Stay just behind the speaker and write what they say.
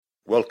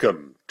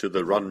Welcome to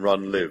the Run,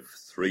 Run, Live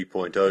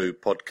 3.0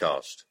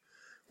 podcast,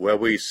 where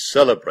we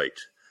celebrate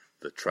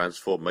the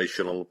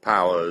transformational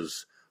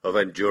powers of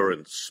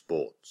endurance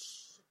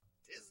sports.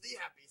 Tis the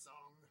happy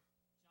song.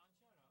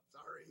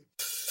 Sorry.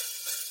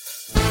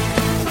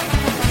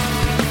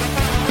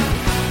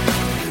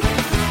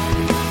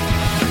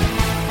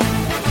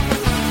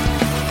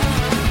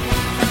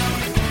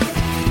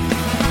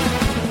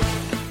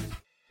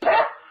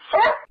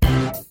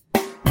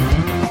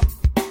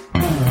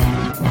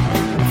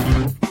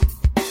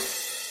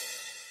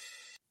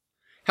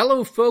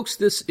 Hello, folks.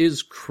 This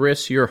is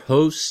Chris, your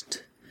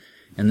host,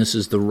 and this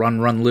is the Run,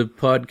 Run, Live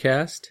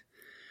podcast.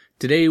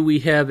 Today we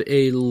have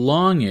a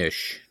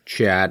longish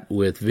chat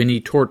with Vinnie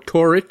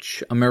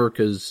Tortorich,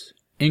 America's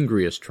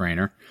Angriest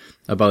trainer,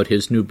 about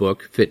his new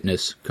book,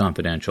 Fitness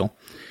Confidential.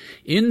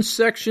 In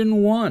Section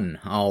 1,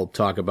 I'll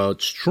talk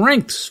about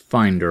Strengths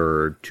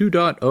Finder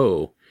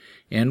 2.0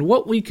 and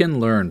what we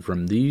can learn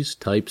from these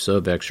types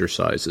of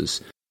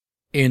exercises.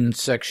 In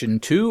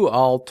Section 2,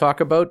 I'll talk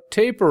about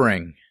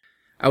tapering.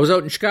 I was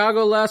out in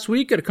Chicago last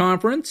week at a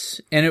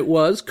conference, and it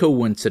was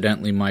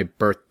coincidentally my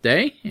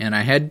birthday, and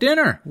I had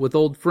dinner with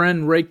old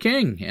friend Ray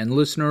King and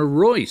listener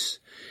Royce.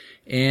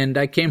 And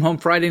I came home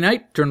Friday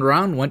night, turned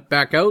around, went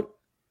back out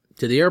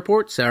to the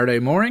airport Saturday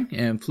morning,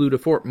 and flew to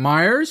Fort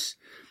Myers,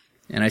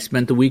 and I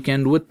spent the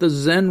weekend with the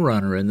Zen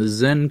Runner in the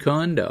Zen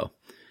condo,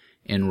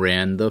 and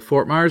ran the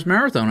Fort Myers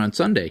Marathon on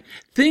Sunday.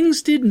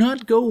 Things did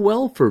not go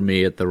well for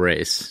me at the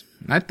race.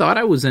 I thought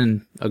I was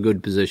in a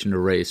good position to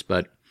race,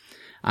 but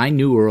I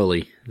knew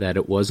early that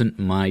it wasn't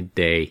my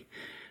day.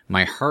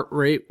 My heart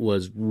rate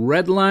was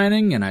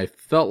redlining, and I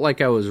felt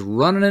like I was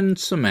running in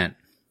cement.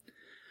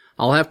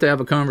 I'll have to have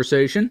a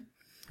conversation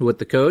with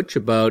the coach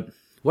about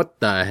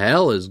what the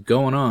hell is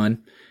going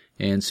on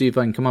and see if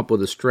I can come up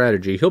with a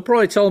strategy. He'll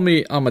probably tell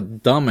me I'm a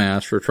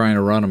dumbass for trying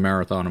to run a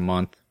marathon a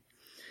month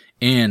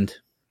and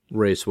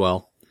race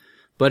well.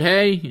 But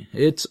hey,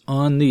 it's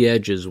on the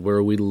edges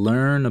where we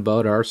learn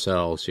about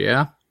ourselves,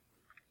 yeah?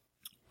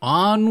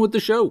 On with the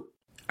show.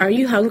 Are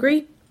you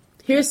hungry?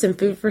 Here's some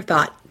food for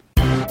thought.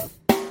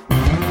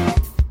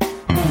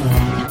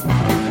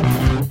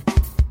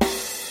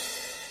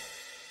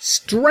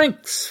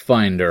 Strengths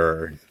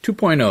Finder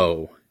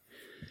 2.0.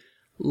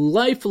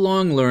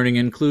 Lifelong learning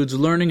includes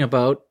learning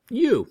about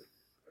you.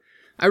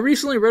 I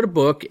recently read a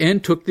book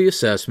and took the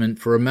assessment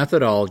for a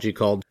methodology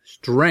called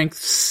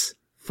Strengths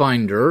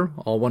Finder,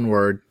 all one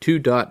word,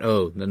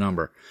 2.0, the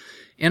number.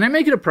 And I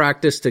make it a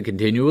practice to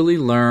continually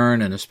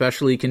learn, and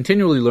especially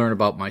continually learn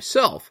about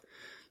myself.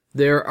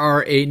 There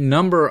are a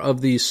number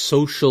of these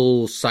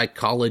social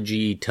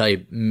psychology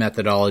type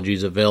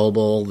methodologies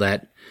available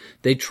that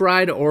they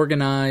try to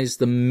organize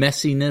the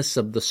messiness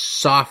of the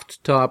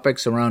soft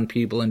topics around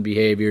people and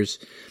behaviors.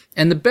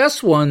 And the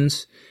best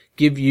ones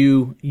give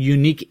you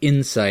unique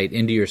insight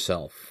into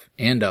yourself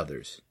and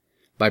others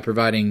by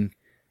providing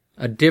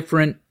a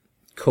different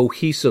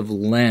cohesive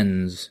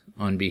lens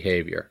on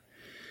behavior.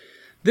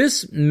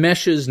 This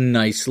meshes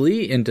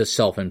nicely into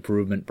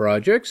self-improvement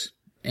projects,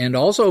 and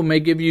also may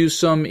give you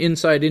some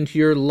insight into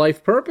your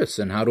life purpose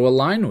and how to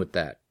align with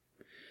that.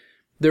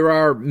 There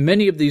are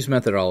many of these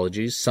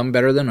methodologies, some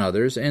better than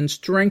others, and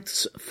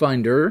Strengths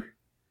Finder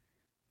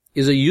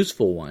is a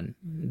useful one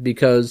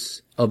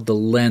because of the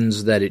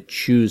lens that it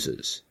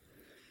chooses.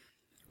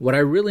 What I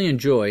really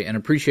enjoy and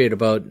appreciate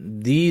about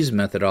these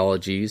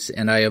methodologies,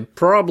 and I have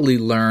probably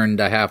learned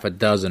a half a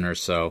dozen or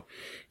so,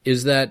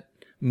 is that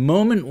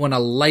moment when a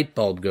light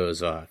bulb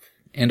goes off,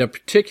 and a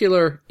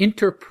particular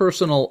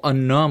interpersonal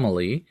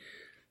anomaly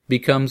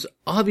becomes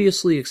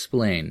obviously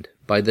explained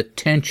by the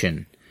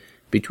tension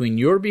between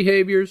your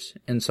behaviors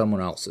and someone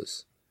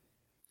else's.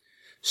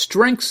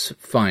 Strengths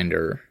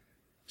Finder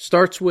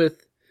starts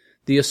with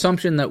the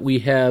assumption that we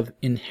have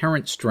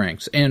inherent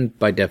strengths and,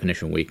 by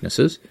definition,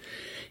 weaknesses.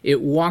 It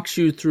walks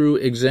you through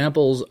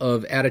examples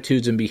of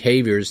attitudes and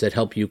behaviors that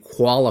help you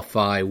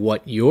qualify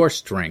what your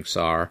strengths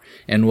are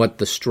and what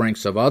the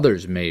strengths of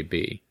others may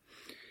be.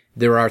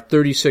 There are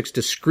 36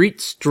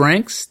 discrete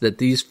strengths that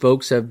these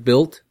folks have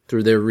built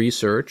through their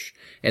research,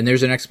 and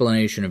there's an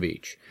explanation of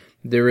each.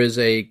 There is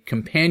a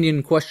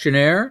companion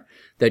questionnaire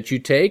that you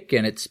take,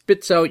 and it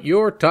spits out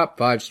your top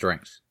 5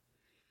 strengths.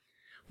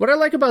 What I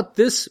like about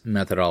this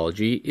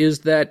methodology is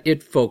that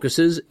it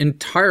focuses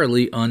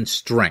entirely on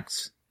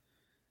strengths.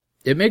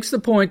 It makes the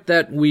point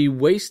that we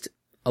waste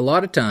a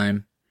lot of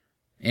time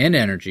and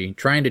energy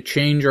trying to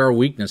change our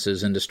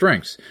weaknesses into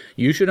strengths.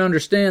 You should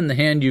understand the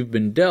hand you've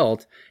been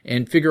dealt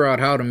and figure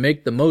out how to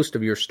make the most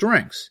of your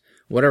strengths,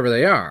 whatever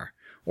they are,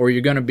 or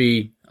you're going to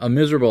be a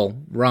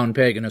miserable round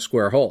peg in a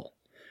square hole.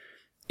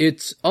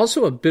 It's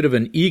also a bit of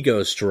an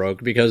ego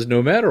stroke because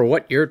no matter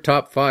what your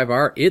top 5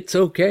 are, it's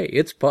okay.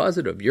 It's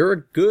positive. You're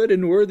a good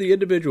and worthy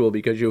individual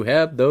because you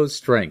have those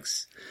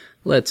strengths.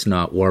 Let's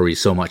not worry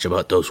so much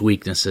about those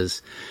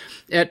weaknesses.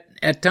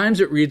 At times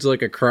it reads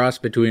like a cross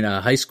between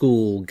a high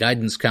school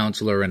guidance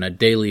counselor and a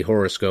daily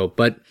horoscope,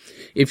 but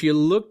if you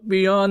look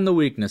beyond the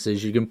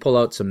weaknesses, you can pull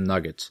out some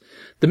nuggets.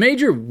 The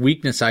major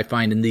weakness I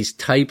find in these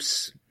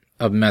types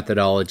of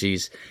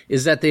methodologies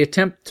is that they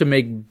attempt to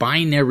make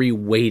binary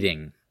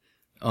weighting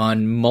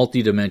on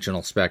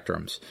multidimensional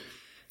spectrums.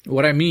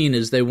 What I mean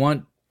is they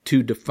want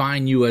to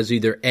define you as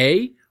either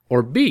A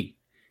or B.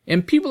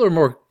 And people are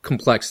more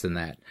complex than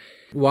that.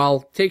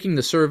 While taking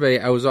the survey,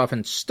 I was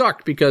often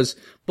stuck because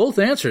both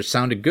answers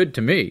sounded good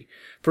to me.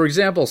 For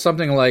example,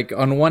 something like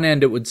on one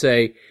end it would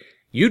say,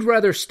 you'd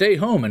rather stay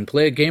home and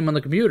play a game on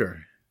the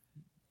computer.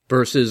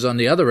 Versus on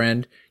the other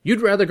end,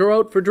 you'd rather go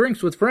out for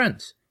drinks with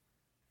friends.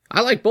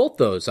 I like both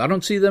those. I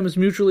don't see them as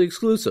mutually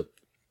exclusive.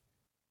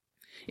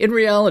 In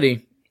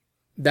reality,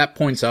 that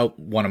points out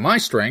one of my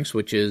strengths,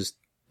 which is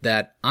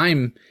that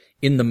I'm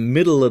in the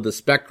middle of the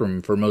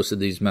spectrum for most of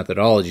these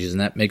methodologies, and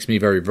that makes me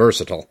very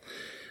versatile.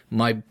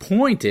 My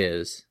point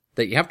is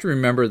that you have to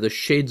remember the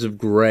shades of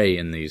gray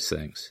in these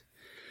things.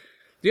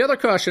 The other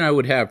caution I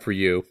would have for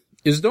you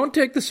is don't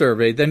take the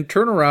survey, then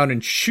turn around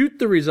and shoot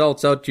the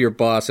results out to your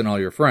boss and all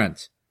your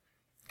friends.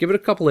 Give it a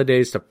couple of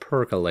days to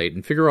percolate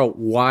and figure out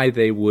why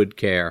they would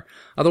care.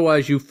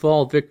 Otherwise, you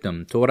fall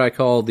victim to what I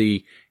call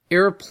the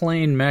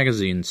airplane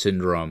magazine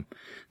syndrome.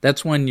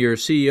 That's when your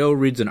CEO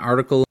reads an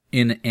article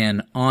in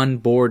an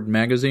on-board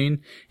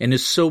magazine and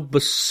is so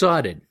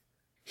besotted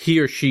he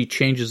or she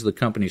changes the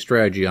company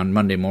strategy on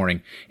Monday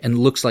morning and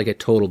looks like a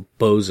total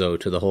bozo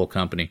to the whole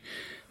company.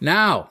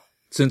 Now,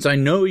 since I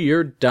know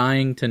you're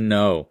dying to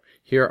know,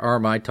 here are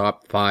my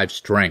top 5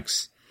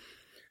 strengths.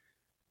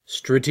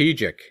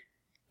 Strategic,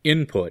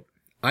 input,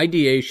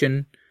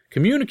 ideation,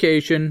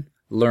 communication,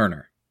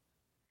 learner.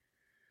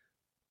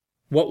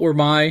 What were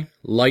my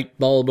light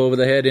bulb over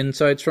the head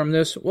insights from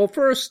this? Well,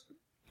 first,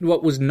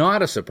 what was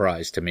not a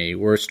surprise to me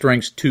were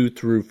strengths 2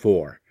 through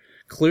 4.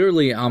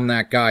 Clearly, I'm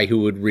that guy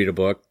who would read a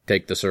book,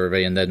 take the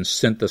survey, and then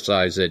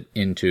synthesize it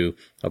into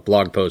a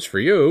blog post for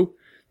you.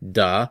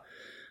 Duh.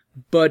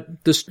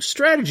 But the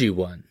strategy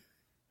one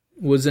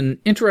was an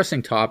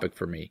interesting topic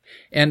for me,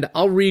 and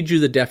I'll read you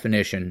the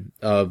definition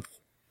of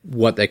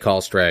what they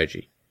call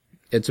strategy.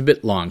 It's a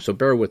bit long, so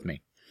bear with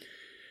me.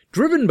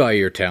 Driven by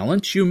your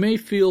talents, you may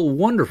feel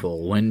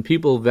wonderful when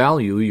people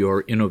value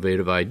your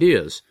innovative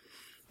ideas.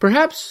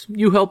 Perhaps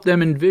you help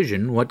them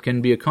envision what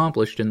can be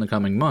accomplished in the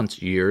coming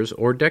months, years,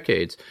 or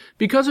decades.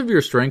 Because of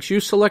your strengths, you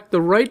select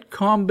the right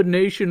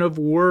combination of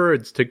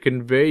words to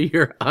convey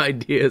your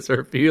ideas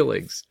or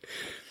feelings.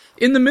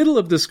 In the middle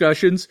of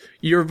discussions,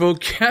 your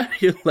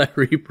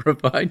vocabulary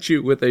provides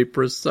you with a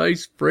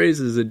precise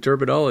phrases and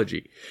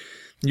terminology.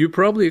 You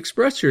probably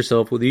express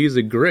yourself with ease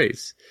and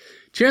grace.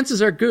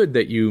 Chances are good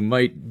that you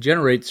might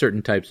generate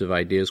certain types of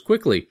ideas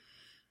quickly.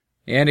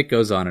 And it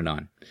goes on and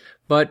on.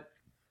 But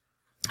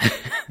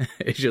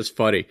it's just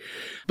funny.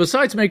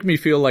 Besides making me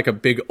feel like a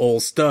big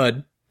old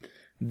stud,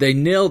 they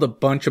nailed a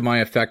bunch of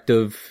my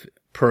effective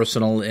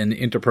personal and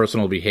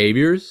interpersonal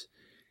behaviors.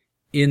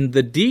 In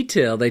the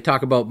detail, they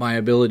talk about my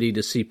ability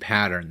to see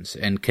patterns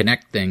and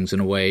connect things in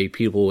a way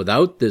people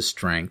without this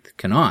strength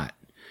cannot.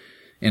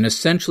 And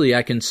essentially,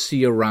 I can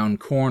see around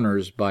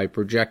corners by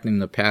projecting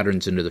the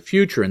patterns into the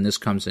future, and this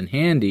comes in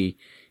handy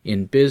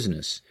in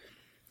business.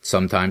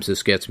 Sometimes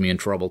this gets me in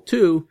trouble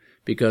too,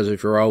 because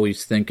if you're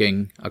always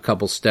thinking a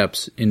couple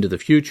steps into the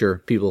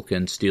future, people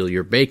can steal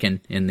your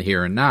bacon in the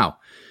here and now.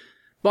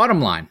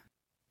 Bottom line,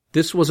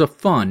 this was a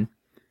fun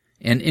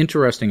and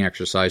interesting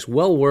exercise,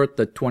 well worth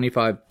the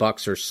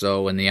 $25 or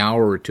so and the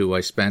hour or two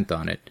I spent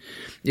on it.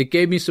 It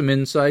gave me some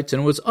insights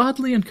and it was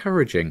oddly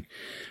encouraging.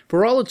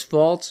 For all its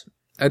faults,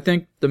 I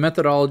think the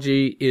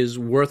methodology is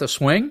worth a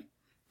swing.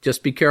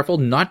 Just be careful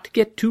not to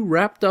get too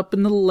wrapped up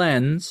in the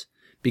lens,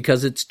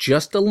 because it's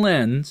just a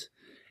lens,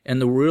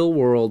 and the real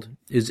world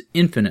is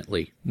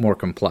infinitely more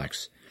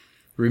complex.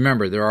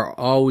 Remember, there are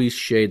always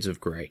shades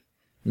of gray.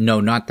 No,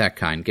 not that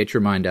kind. Get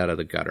your mind out of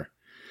the gutter.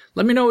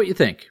 Let me know what you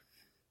think.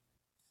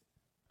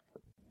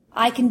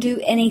 I can do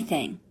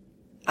anything.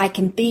 I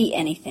can be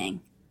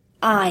anything.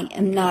 I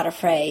am not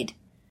afraid.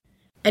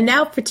 And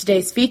now for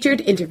today's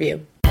featured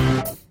interview.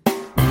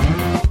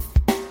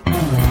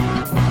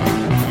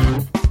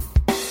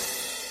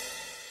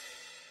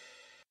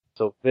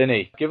 So,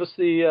 Vinnie, give us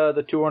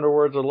the 200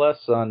 words or less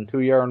on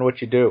who you are and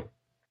what you do.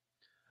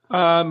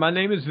 My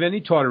name is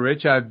Vinnie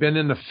Tortorich. I've been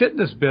in the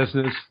fitness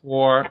business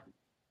for,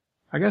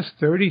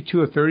 32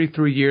 or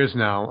 33 years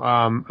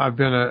now. I've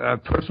been a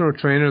personal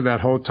trainer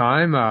that whole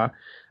time. I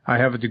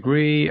have a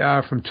degree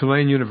from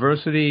Tulane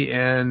University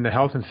in the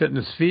health and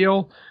fitness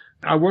field.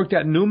 I worked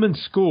at Newman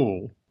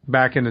School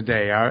back in the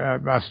day.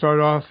 I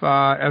started off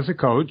as a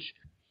coach.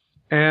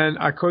 And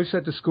I coached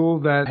at the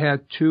school that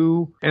had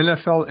 2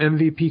 NFL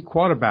MVP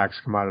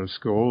quarterbacks come out of the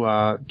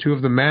school, 2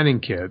 of the Manning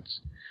kids,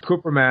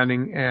 Cooper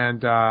Manning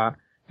and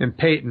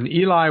Peyton.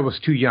 Eli was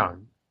too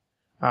young.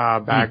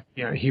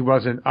 He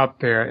wasn't up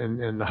there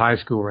in the high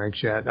school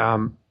ranks yet.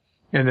 And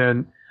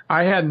then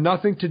I had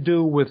nothing to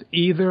do with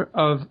either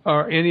of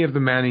or any of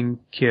the Manning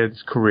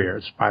kids'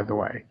 careers, by the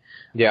way.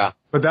 Yeah.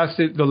 But that's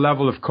the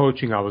level of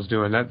coaching I was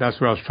doing. That's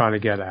what I was trying to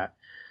get at.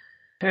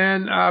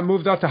 And I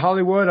moved out to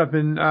Hollywood. I've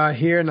been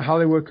here in the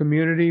Hollywood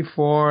community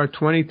for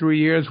 23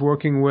 years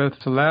working with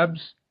celebs.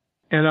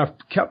 And I've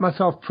kept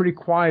myself pretty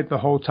quiet the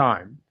whole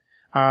time.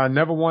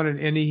 Never wanted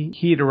any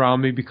heat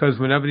around me because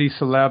whenever these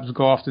celebs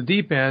go off the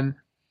deep end,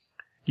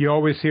 you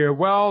always hear,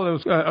 well, it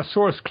was a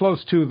source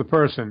close to the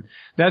person.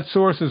 That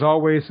source is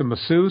always a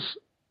masseuse,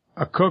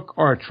 a cook,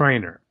 or a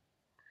trainer.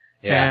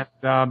 Yeah.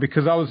 And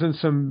because I was in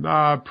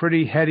some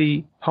pretty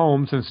heady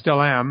homes and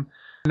still am,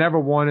 I never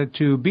wanted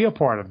to be a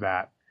part of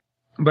that.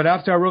 But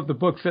after I wrote the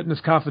book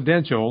Fitness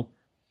Confidential,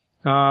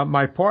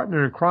 my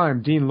partner in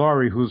crime, Dean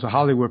Laurie, who's a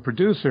Hollywood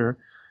producer,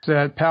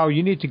 said, pal,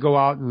 you need to go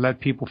out and let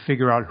people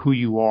figure out who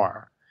you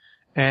are.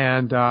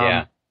 And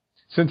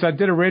since I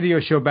did a radio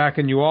show back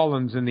in New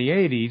Orleans in the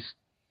 80s,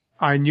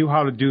 I knew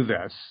how to do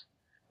this.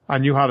 I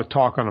knew how to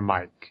talk on a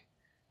mic.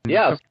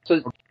 Yeah,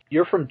 so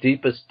you're from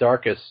deepest,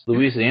 darkest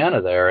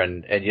Louisiana there,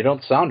 and you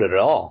don't sound it at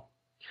all.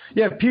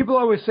 Yeah, people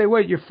always say,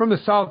 wait, you're from the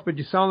South, but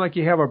you sound like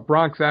you have a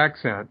Bronx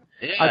accent.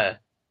 Yeah.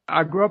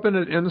 I grew up in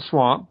the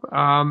swamp,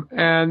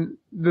 and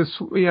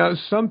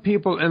some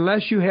people,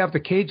 unless you have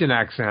the Cajun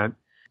accent,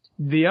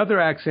 the other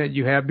accent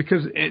you have,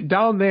 because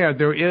down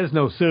there is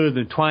no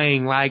southern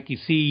twang like you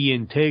see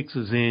in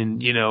Texas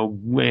and,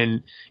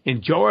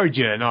 in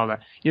Georgia and all that.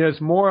 It's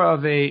more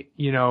of a,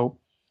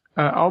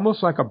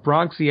 almost like a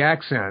Bronxy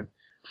accent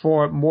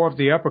for more of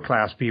the upper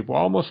class people,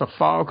 almost a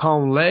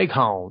foghorn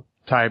leghorn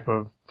type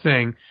of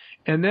thing.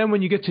 And then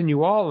when you get to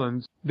New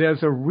Orleans,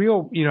 there's a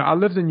real, I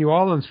lived in New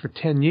Orleans for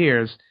 10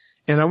 years,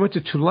 and I went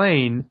to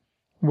Tulane,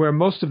 where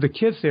most of the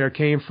kids there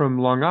came from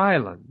Long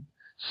Island.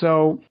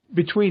 So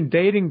between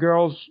dating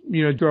girls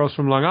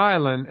from Long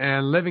Island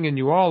and living in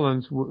New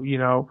Orleans,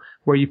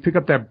 where you pick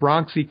up that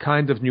Bronxy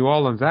kind of New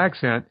Orleans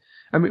accent,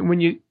 I mean, when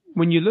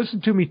you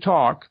listen to me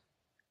talk,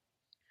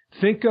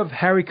 think of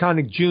Harry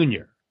Connick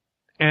Jr.,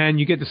 and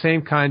you get the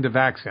same kind of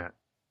accent.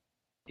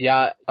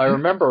 Yeah, I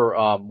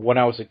remember when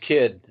I was a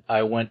kid,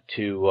 I went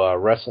to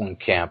wrestling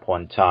camp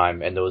one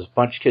time, and there was a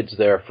bunch of kids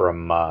there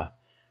from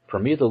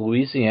either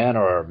Louisiana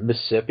or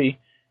Mississippi.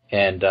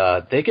 And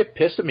they get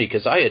pissed at me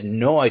because I had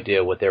no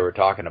idea what they were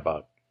talking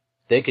about.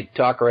 They could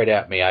talk right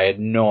at me. I had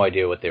no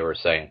idea what they were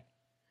saying.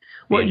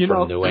 Well,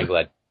 from New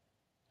England.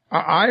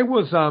 I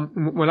was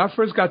when I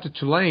first got to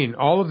Tulane,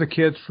 all of the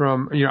kids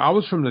from I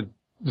was from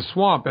the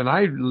swamp, and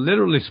I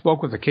literally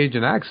spoke with a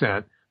Cajun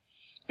accent,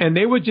 and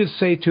they would just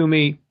say to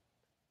me,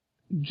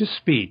 "Just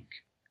speak,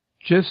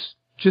 just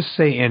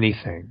say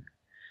anything."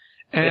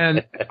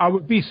 And I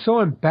would be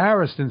so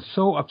embarrassed and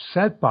so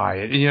upset by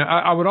it. And,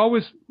 I would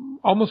always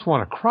almost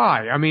want to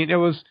cry. I mean, it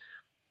was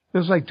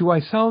like, do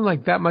I sound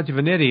like that much of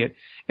an idiot?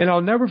 And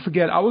I'll never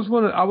forget, I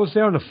was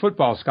there on a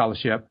football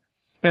scholarship,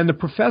 and the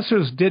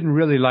professors didn't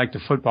really like the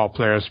football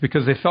players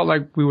because they felt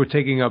like we were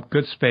taking up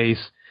good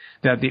space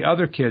that the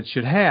other kids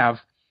should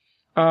have.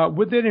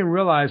 What they didn't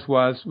realize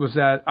was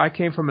that I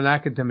came from an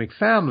academic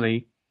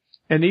family,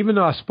 and even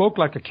though I spoke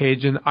like a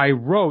Cajun, I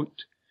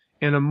wrote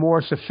in a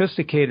more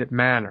sophisticated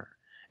manner.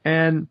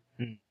 And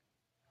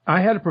I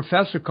had a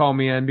professor call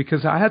me in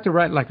because I had to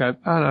write like a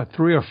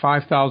 3,000 or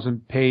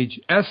 5,000 page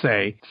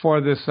essay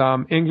for this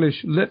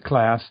English lit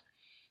class.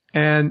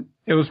 And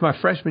it was my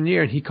freshman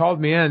year, and he called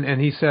me in and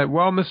he said,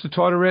 well, Mr.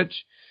 Tortorich,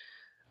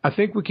 I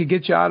think we could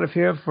get you out of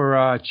here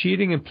for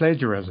cheating and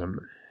plagiarism.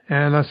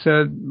 And I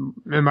said,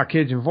 in my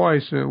Cajun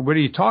voice, what are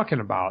you talking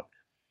about?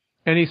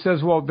 And he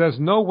says, well, there's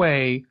no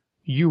way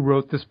you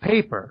wrote this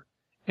paper.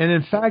 And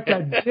in fact,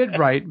 I did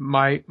write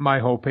my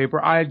whole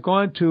paper. I had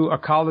gone to a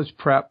college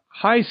prep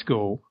high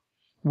school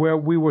where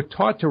we were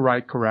taught to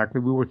write correctly.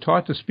 We were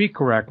taught to speak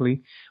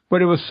correctly,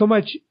 but it was so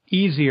much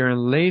easier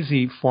and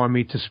lazy for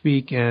me to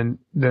speak in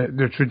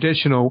the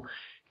traditional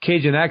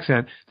Cajun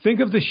accent.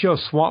 Think of the show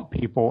Swamp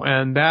People,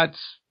 and that's,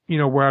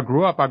 where I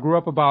grew up. I grew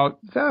up about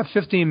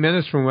 15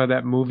 minutes from where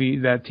that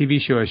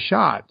TV show is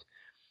shot.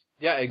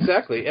 Yeah,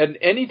 exactly. And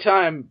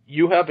anytime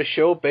you have a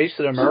show based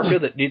in America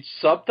that needs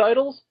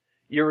subtitles,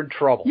 you're in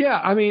trouble. Yeah,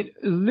 I mean,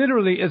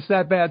 literally, it's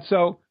that bad.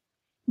 So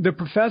the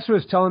professor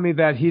is telling me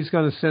that he's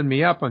going to send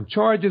me up on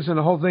charges and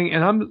the whole thing,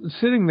 and I'm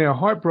sitting there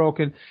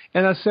heartbroken.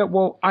 And I said,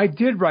 well, I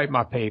did write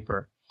my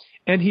paper.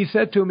 And he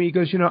said to me, he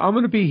goes, I'm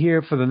going to be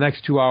here for the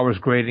next 2 hours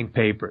grading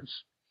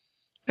papers.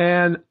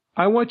 And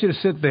I want you to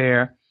sit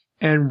there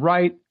and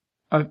write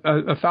a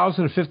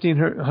 1,000 or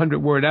 1,500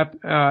 word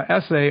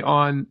essay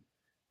on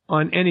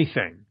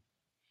anything.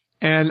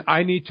 And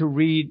I need to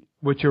read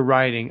what you're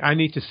writing. I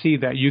need to see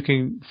that you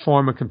can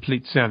form a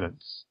complete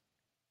sentence.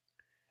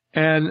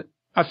 And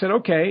I said,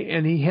 okay.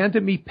 And he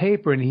handed me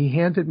paper and he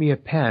handed me a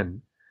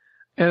pen.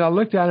 And I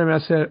looked at him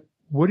and I said,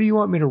 what do you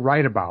want me to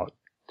write about?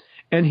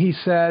 And he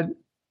said,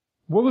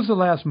 what was the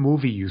last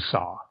movie you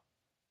saw?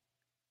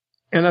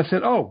 And I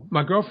said, oh,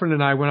 my girlfriend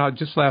and I went out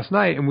just last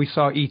night and we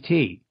saw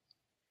E.T.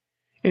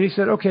 And he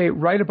said, okay,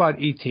 write about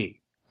E.T.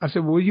 I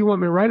said, well, what do you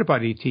want me to write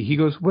about E.T.? He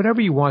goes,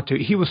 whatever you want to.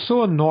 He was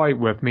so annoyed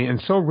with me and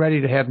so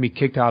ready to have me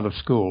kicked out of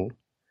school.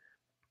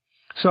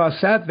 So I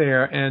sat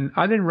there and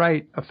I didn't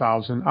write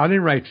 1,000. I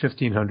didn't write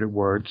 1,500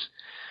 words.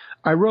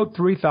 I wrote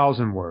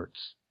 3,000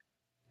 words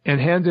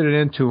and handed it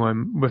in to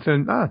him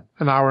within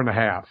an hour and a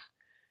half.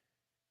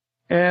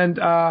 And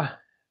I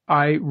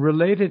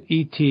related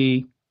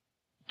E.T.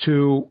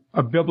 to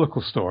a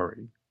biblical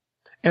story.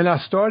 And I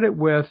started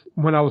with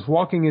when I was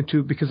walking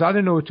into, because I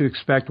didn't know what to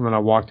expect when I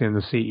walked in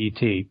to see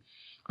E.T.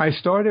 I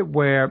started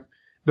where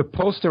the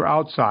poster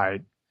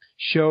outside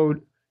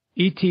showed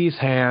E.T.'s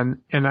hand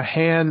and a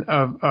hand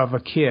of a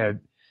kid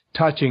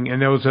touching,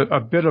 and there was a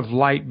bit of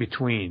light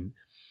between.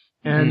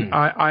 And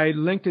I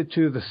linked it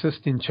to the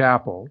Sistine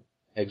Chapel.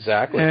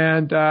 Exactly.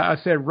 And I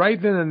said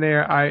right then and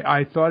there,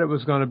 I thought it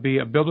was going to be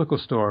a biblical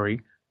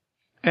story.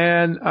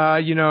 And,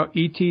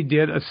 E.T.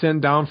 did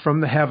ascend down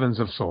from the heavens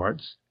of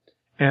sorts.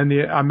 And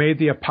I made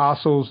the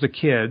apostles, the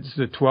kids,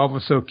 the 12 or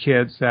so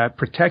kids that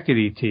protected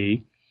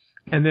E.T.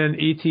 And then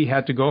E.T.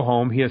 had to go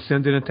home. He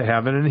ascended into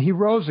heaven and he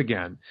rose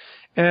again.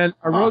 And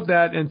I wrote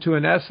that into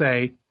an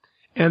essay.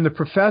 And the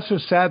professor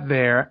sat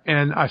there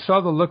and I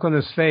saw the look on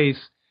his face.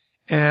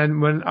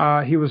 And when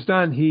he was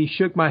done, he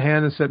shook my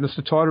hand and said,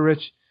 Mr.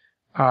 Tortorich,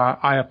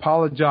 I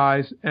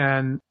apologize,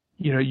 and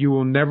you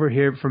will never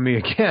hear from me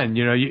again.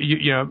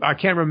 I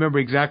can't remember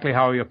exactly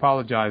how he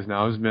apologized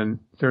now. It's been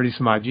 30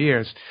 some odd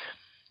years,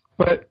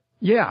 but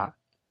yeah,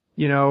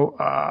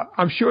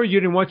 I'm sure you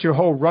didn't want your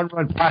whole Run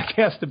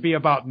podcast to be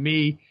about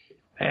me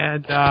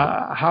and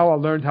how I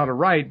learned how to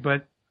write,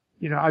 but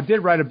I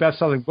did write a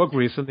best-selling book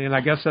recently, and I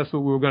guess that's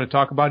what we were going to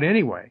talk about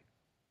anyway.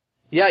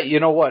 Yeah, you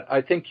know what?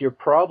 I think you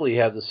probably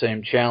have the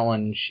same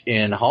challenge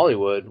in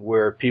Hollywood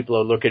where people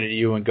are looking at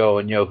you and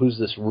going, who's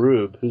this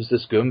rube? Who's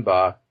this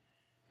Goomba?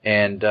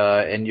 And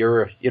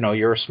you're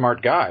a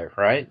smart guy,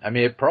 right? I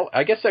mean,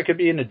 I guess that could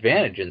be an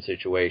advantage in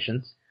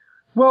situations.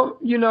 Well,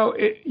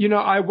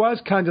 I was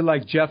kind of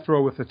like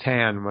Jethro with a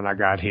tan when I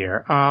got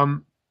here.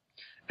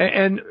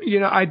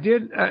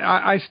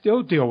 I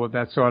still deal with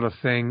that sort of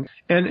thing.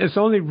 And it's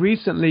only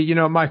recently,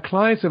 my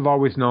clients have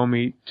always known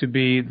me to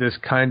be this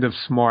kind of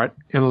smart,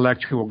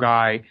 intellectual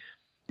guy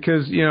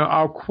because,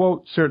 I'll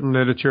quote certain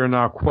literature and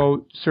I'll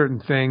quote certain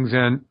things.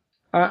 And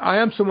I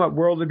am somewhat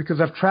worldly because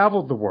I've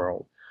traveled the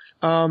world.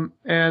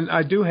 And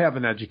I do have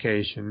an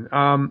education.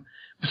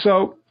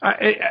 So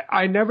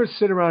I never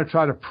sit around and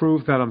try to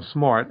prove that I'm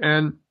smart.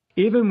 And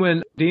even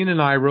when Dean and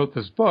I wrote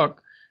this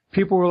book,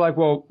 people were like,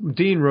 well,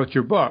 Dean wrote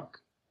your book.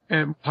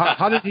 And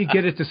how did he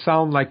get it to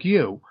sound like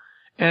you?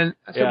 And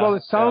I said, well,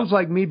 it sounds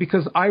like me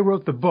because I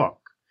wrote the book.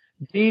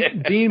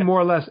 Dean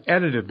more or less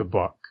edited the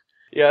book.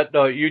 Yeah,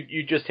 no,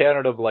 you just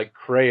handed him like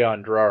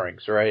crayon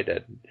drawings, right?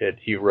 And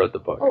he wrote the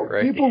book,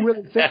 right? People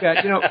really think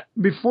that.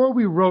 Before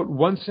we wrote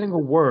one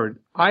single word,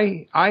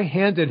 I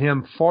handed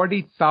him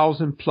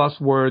 40,000 plus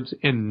words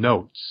in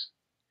notes.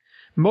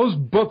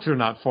 Most books are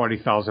not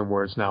 40,000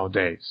 words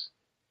nowadays.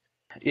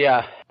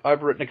 Yeah,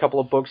 I've written a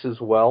couple of books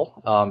as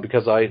well,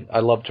 because I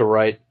love to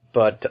write.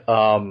 But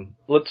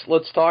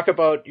let's talk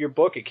about your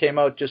book. It came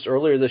out just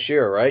earlier this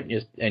year, right?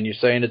 And you're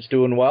saying it's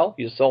doing well.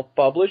 You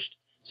self-published,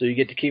 so you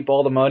get to keep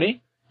all the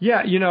money.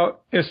 Yeah,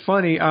 it's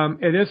funny.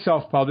 It is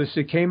self-published.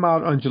 It came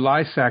out on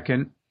July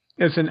 2nd.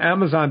 It's an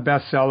Amazon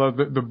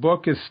bestseller. The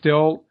book is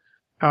still,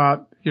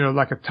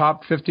 like a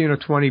top 15 or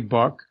 20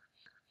 book.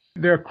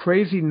 There are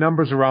crazy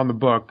numbers around the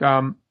book.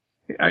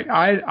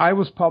 I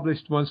was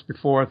published once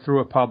before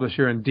through a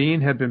publisher, and Dean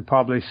had been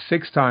published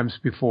 6 times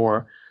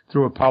before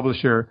through a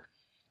publisher.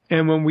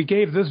 And when we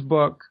gave this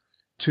book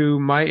to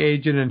my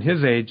agent and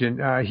his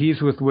agent,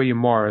 he's with William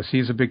Morris.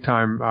 He's a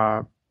big-time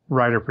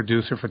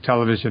writer-producer for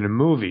television and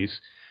movies.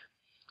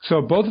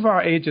 So both of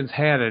our agents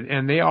had it,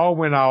 and they all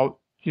went out.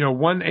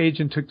 One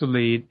agent took the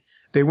lead.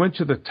 They went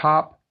to the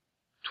top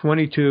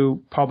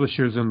 22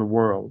 publishers in the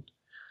world.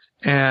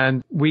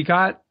 And we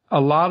got a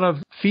lot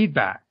of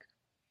feedback.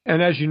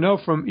 And as you know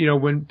from,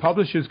 when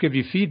publishers give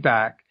you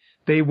feedback,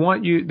 they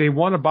want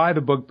to buy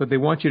the book, but they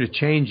want you to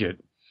change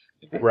it.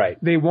 Right.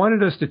 They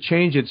wanted us to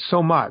change it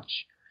so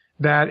much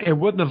that it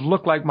wouldn't have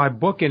looked like my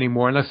book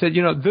anymore. And I said,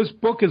 this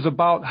book is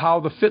about how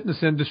the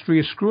fitness industry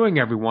is screwing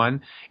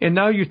everyone. And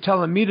now you're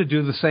telling me to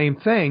do the same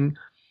thing.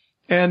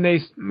 And they,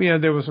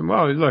 there was,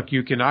 well, look,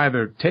 you can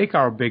either take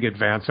our big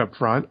advance up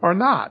front or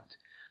not.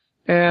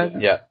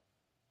 And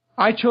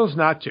I chose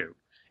not to.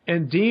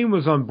 And Dean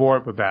was on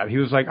board with that. He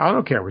was like, I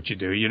don't care what you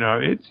do.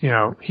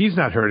 He's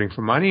not hurting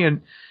for money.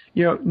 And,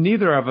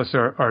 neither of us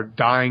are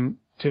dying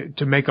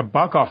to make a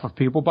buck off of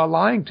people by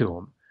lying to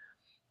them.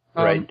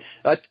 Right.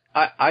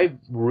 I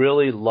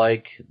really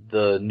like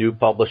the new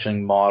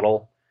publishing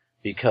model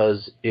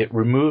because it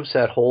removes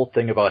that whole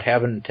thing about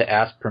having to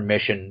ask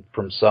permission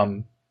from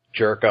some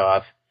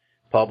jerk-off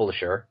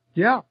publisher.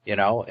 Yeah.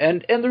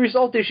 And the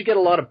result is you get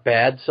a lot of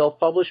bad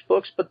self-published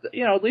books, but,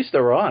 at least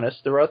they're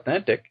honest, they're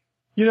authentic.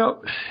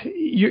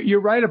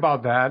 You're right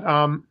about that.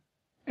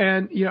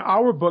 And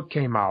our book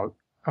came out.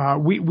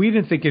 We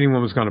didn't think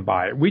anyone was going to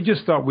buy it. We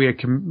just thought we had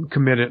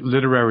committed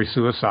literary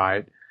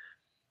suicide.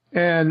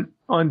 And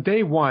on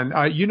day one,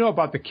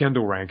 about the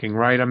Kindle ranking,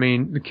 right? I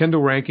mean, the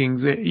Kindle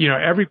ranking,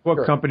 every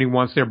book company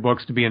wants their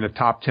books to be in the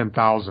top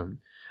 10,000.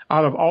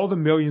 Out of all the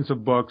millions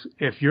of books,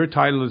 if your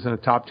title is in the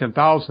top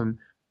 10,000,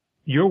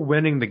 you're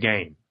winning the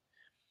game.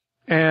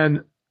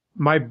 And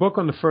my book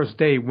on the first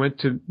day went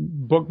to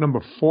book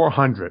number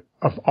 400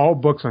 of all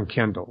books on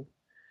Kindle.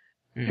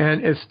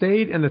 And it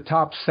stayed in the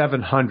top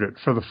 700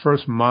 for the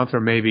first month or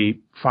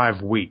maybe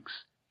 5 weeks.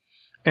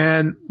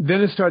 And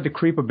then it started to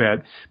creep a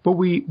bit. But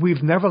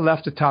we've never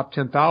left the top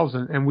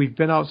 10,000, and we've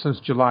been out since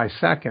July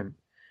 2nd.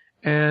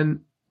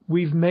 And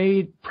we've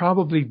made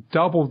probably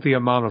double the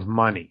amount of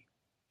money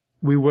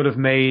we would have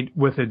made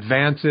with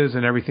advances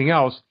and everything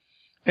else.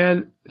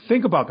 And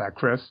think about that,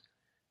 Chris.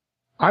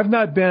 I've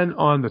not been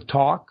on The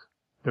Talk,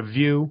 The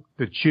View,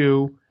 The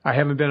Chew. I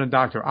haven't been on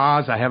Dr.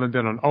 Oz. I haven't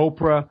been on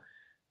Oprah.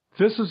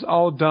 This is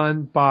all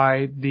done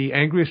by the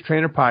Angriest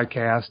Trainer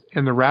podcast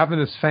and the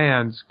Ravenous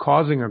fans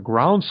causing a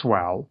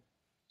groundswell.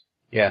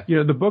 Yeah. You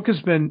know, the book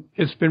it's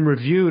been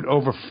reviewed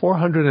over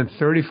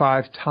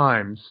 435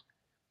 times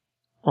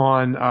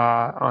on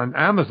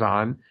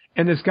Amazon,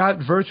 and it's got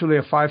virtually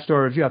a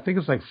 5-star review. I think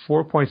it's like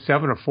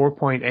 4.7 or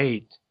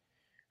 4.8,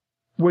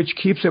 which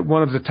keeps it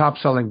one of the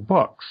top-selling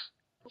books.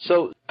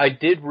 So I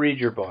did read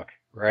your book,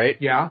 right?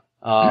 Yeah.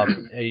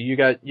 You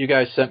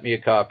guys sent me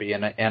a copy,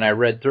 and I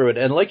read through it.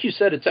 And like you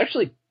said,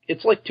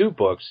 it's like 2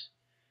 books.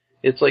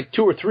 It's like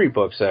 2 or 3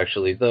 books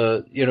actually.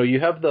 You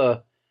have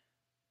the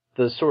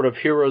sort of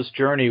hero's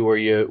journey where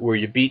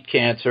you beat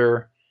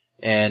cancer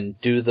and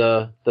do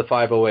the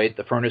 508,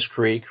 the Furnace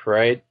Creek,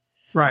 right?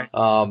 Right.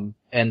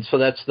 And so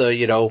that's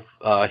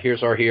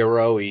here's our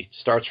hero. He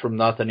starts from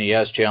nothing. He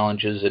has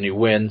challenges and he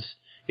wins.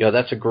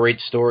 That's a great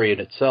story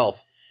in itself.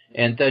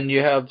 And then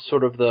you have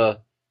sort of the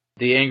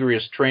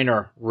Angriest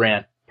Trainer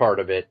rant part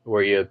of it,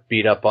 where you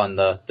beat up on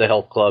the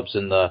health clubs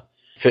and the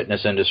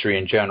fitness industry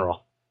in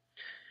general.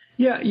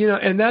 Yeah,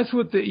 and that's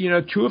what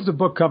 2 of the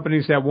book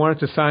companies that wanted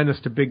to sign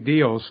us to big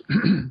deals,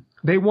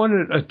 they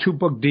wanted a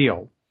 2-book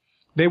deal.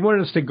 They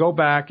wanted us to go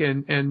back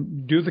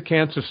and do the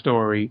cancer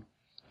story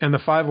and the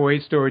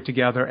 508 story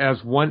together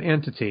as one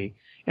entity,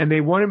 and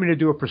they wanted me to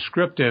do a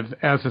prescriptive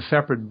as a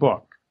separate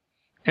book.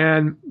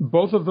 And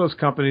both of those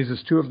companies,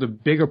 as 2 of the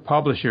bigger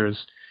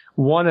publishers,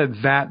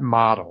 wanted that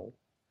model.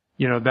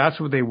 That's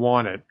what they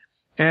wanted.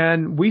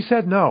 And we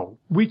said no.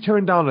 We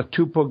turned down a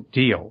 2-book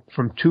deal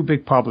from 2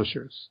 big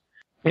publishers.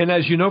 And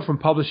as you know from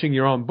publishing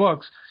your own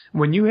books,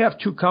 when you have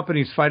 2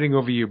 companies fighting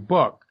over your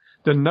book,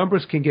 the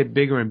numbers can get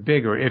bigger and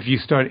bigger if you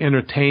start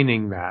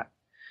entertaining that.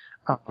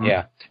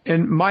 Yeah.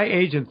 And my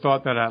agent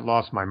thought that I'd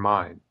lost my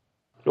mind.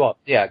 Well,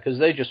 yeah, because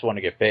they just want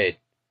to get paid.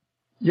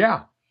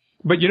 Yeah.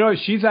 But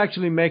she's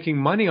actually making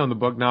money on the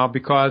book now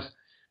because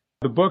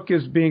the book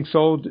is being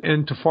sold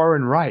into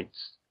foreign rights.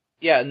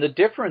 Yeah, and the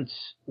difference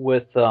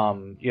with,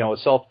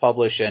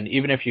 self-publish, and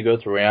even if you go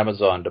through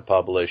Amazon to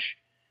publish,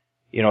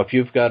 if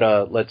you've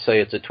got let's say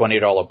it's a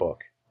 $20 book,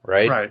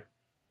 right? Right.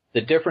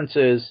 The difference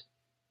is,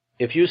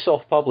 if you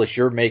self-publish,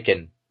 you're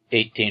making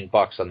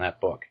 $18 on that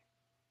book.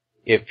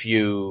 If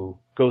you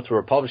go through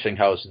a publishing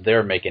house,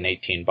 they're making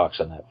 $18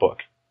 on that book.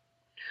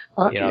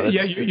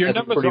 Your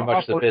numbers are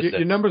off.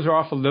 Your numbers are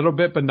off a little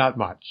bit, but not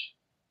much.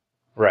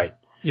 Right.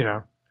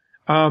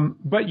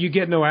 But you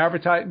get no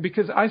advertising,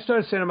 because I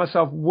started saying to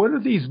myself, what are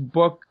these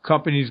book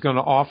companies going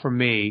to offer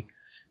me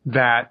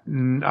that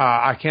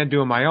I can't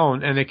do on my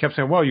own? And they kept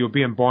saying, well, you'll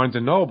be in Barnes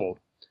and Noble.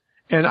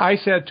 And I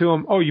said to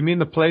them, oh, you mean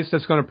the place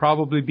that's going to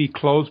probably be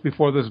closed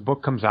before this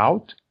book comes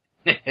out?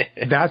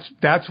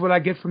 That's what I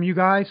get from you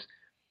guys.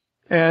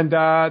 And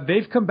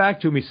they've come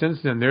back to me since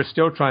then. They're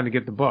still trying to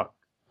get the book.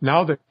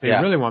 Now that they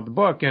really want the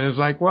book. And it's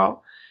like,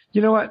 well,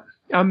 you know what?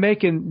 I'm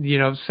making,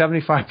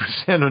 75%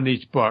 on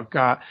each book.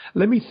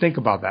 Let me think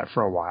about that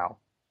for a while.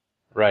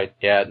 Right.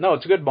 Yeah. No,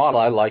 it's a good model.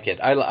 I like it.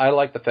 I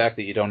like the fact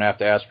that you don't have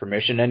to ask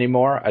permission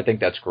anymore. I think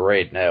that's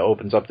great. And it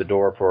opens up the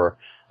door for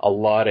a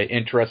lot of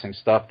interesting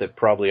stuff that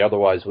probably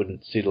otherwise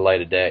wouldn't see the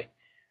light of day.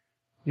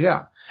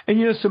 Yeah.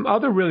 And, some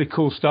other really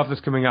cool stuff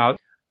is coming out.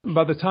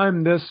 By the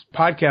time this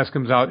podcast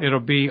comes out, it'll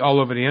be all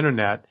over the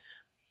internet.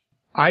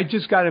 I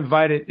just got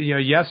invited,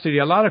 yesterday,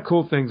 a lot of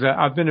cool things.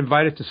 I've been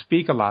invited to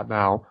speak a lot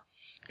now.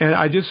 And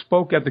I just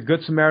spoke at the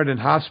Good Samaritan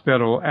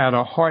Hospital at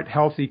a heart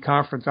healthy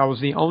conference. I was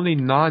the only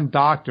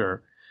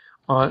non-doctor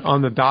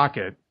on the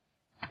docket.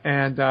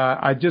 And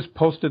I just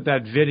posted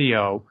that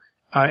video.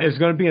 It's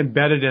going to be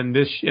embedded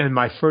in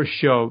my first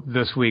show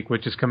this week,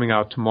 which is coming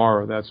out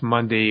tomorrow. That's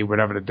Monday,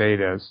 whatever the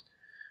date is.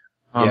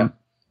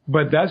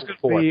 But that's going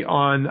to be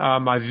on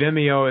my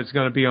Vimeo. It's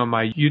going to be on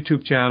my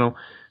YouTube channel,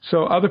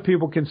 so other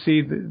people can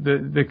see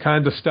the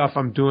kind of stuff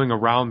I'm doing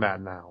around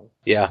that now.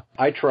 Yeah,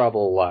 I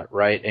travel a lot,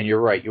 right? And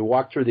you're right. You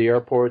walk through the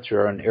airports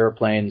or on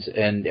airplanes,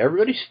 and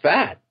everybody's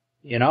fat.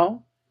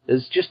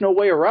 There's just no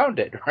way around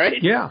it,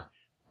 right? Yeah.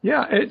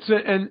 It's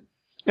and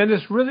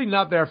it's really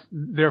not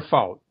their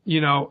fault.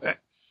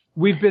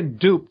 We've been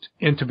duped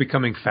into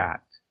becoming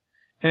fat,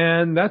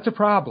 and that's a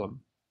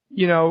problem.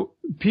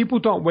 People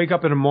don't wake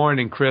up in the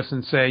morning, Chris,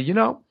 and say,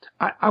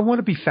 I want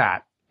to be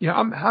fat.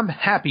 I'm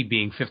happy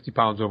being 50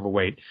 pounds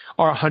overweight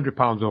or 100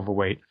 pounds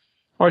overweight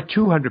or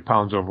 200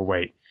 pounds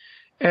overweight.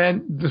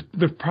 And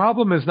the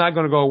problem is not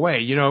going to go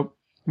away.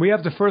 We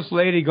have the First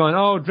Lady going,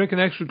 oh, drink an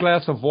extra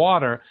glass of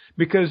water,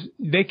 because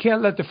they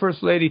can't let the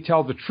First Lady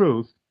tell the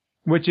truth,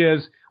 which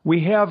is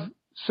we have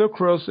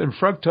sucrose and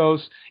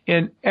fructose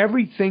in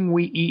everything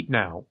we eat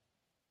now.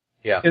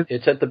 Yeah,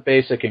 it's at the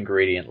basic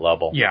ingredient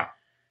level. Yeah.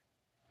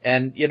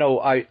 And,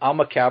 I'm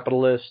a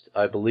capitalist.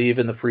 I believe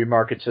in the free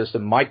market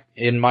system.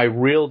 In my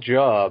real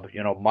job,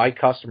 my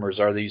customers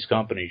are these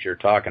companies you're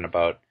talking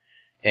about.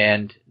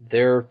 And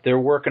they're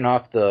working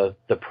off the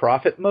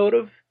profit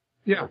motive.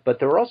 Yeah. But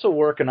they're also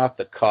working off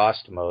the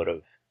cost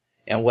motive.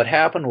 And what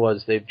happened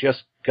was they've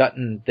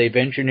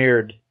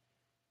engineered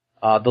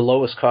the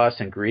lowest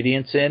cost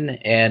ingredients in.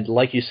 And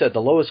like you said, the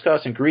lowest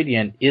cost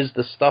ingredient is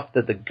the stuff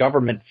that the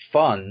government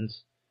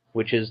funds,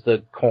 which is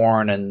the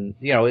corn. And,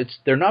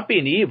 they're not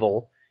being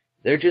evil.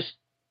 They're just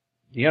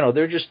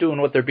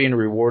doing what they're being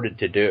rewarded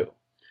to do.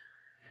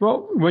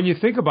 Well, when you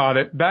think about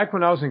it, back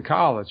when I was in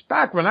college,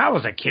 back when I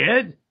was a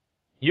kid.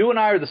 You and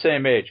I are the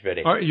same age,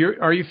 Vinnie. Are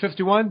you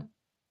 51?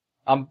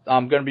 I'm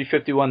going to be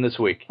 51 this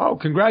week. Oh,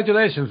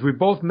 congratulations. We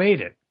both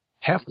made it.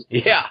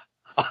 Yeah.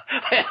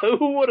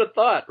 Who would have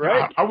thought,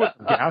 right? I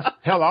wouldn't guess.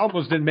 Hell, I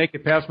almost didn't make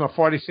it past my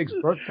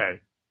 46th birthday.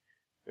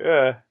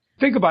 Yeah.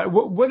 Think about it.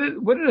 What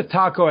did a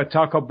taco at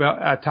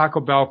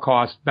Taco Bell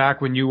cost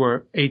back when you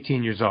were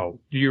 18 years old?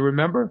 Do you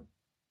remember?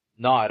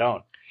 No, I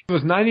don't. It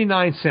was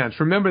 99 cents.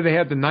 Remember, they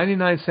had the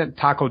 99-cent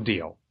taco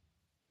deal.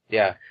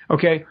 Yeah.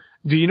 Okay.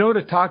 Do you know what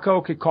a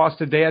taco could cost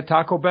today at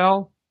Taco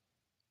Bell?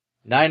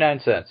 99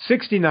 cents.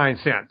 69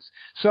 cents.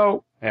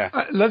 So yeah.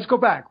 Let's go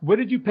back. What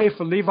did you pay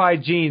for Levi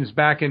jeans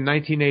back in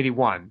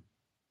 1981?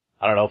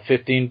 I don't know,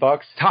 $15?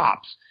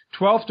 Tops.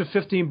 $12 to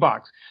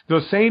 $15.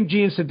 Those same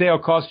jeans today will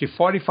cost you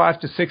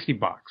 $45 to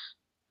 $60.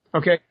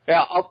 Okay?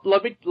 Yeah,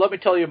 let me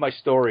tell you my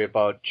story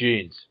about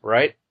jeans,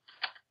 right?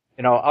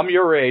 I'm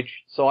your age,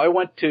 so I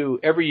went to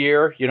every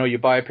year, you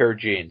buy a pair of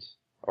jeans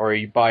or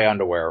you buy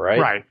underwear, right?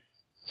 Right.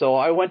 So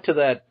I went to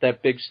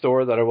that big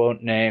store that I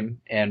won't name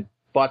and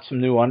bought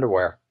some new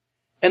underwear.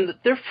 And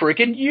they're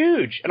freaking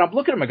huge. And I'm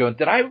looking at them and going,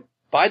 did I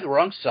buy the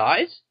wrong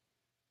size?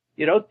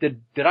 Did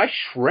I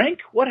shrink?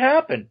 What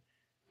happened?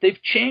 They've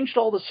changed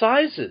all the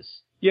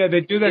sizes. Yeah,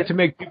 they do that to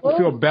make people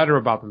feel better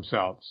about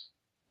themselves.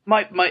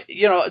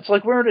 It's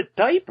like wearing a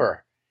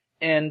diaper.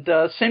 And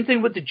same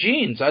thing with the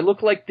jeans. I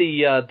look like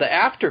the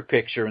after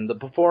picture in the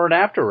before and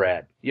after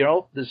ad.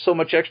 There's so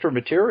much extra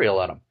material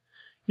on them.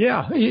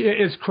 Yeah,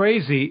 it's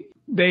crazy.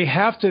 They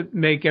have to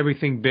make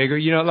everything bigger.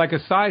 Like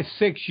a size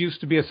 6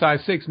 used to be a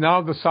size 6.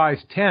 Now the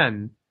size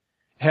 10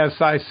 has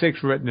size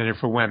 6 written in it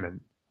for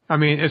women. I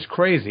mean, it's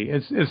crazy.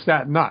 It's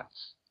that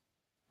nuts.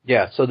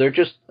 Yeah, so they're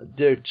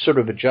sort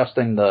of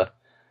adjusting the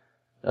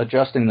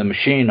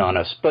machine on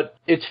us. But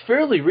it's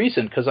fairly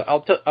recent because I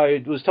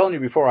was telling you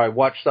before, I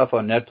watched stuff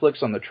on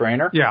Netflix on the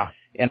trainer. Yeah.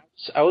 And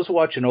I was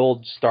watching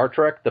old Star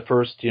Trek, the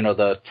first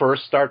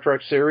Star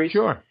Trek series.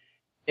 Sure.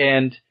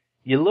 And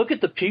you look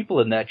at the people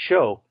in that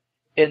show,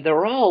 and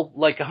they're all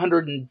like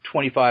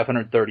 125,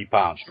 130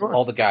 pounds. Sure.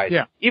 All the guys.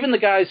 Yeah. Even the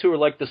guys who are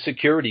like the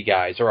security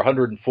guys are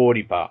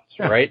 140 pounds,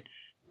 yeah. right?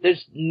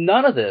 There's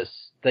none of this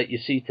that you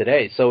see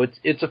today. So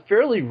it's a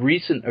fairly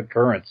recent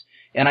occurrence.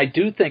 And I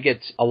do think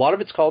a lot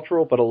of it's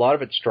cultural, but a lot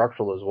of it's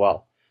structural as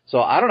well. So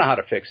I don't know how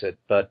to fix it,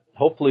 but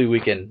hopefully we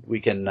can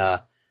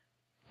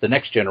the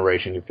next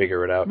generation can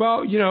figure it out.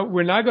 Well,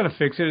 we're not going to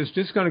fix it. It's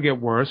just going to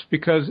get worse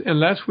because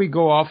unless we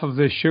go off of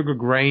this sugar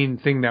grain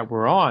thing that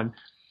we're on.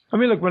 I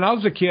mean, look, when I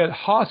was a kid,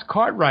 Hoss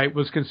Cartwright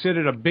was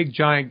considered a big,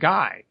 giant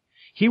guy.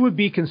 He would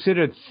be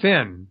considered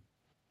thin.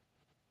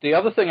 The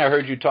other thing I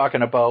heard you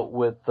talking about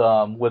with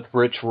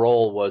Rich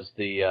Roll was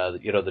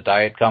the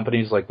diet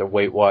companies like the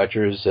Weight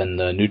Watchers and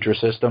the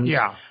Nutrisystems.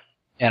 Yeah.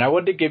 And I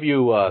wanted to give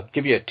you a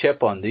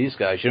tip on these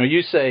guys.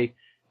 You say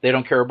they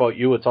don't care about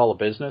you; it's all a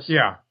business.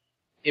 Yeah.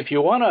 If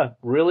you want to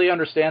really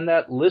understand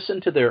that,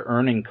 listen to their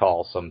earning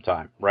call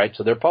sometime, right?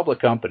 So they're public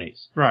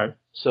companies. Right.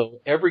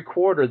 So every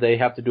quarter they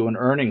have to do an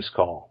earnings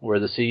call where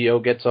the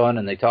CEO gets on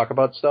and they talk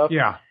about stuff.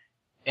 Yeah.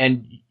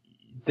 And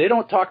they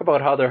don't talk about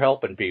how they're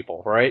helping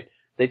people, right?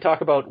 They talk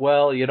about,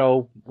 well,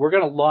 we're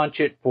going to launch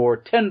it for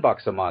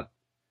 $10 a month.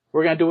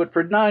 We're going to do it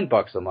for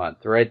 $9 a month,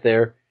 right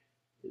there.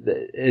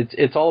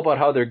 It's all about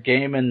how they're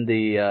gaming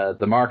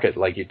the market,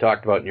 like you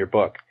talked about in your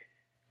book.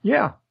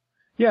 Yeah.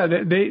 Yeah,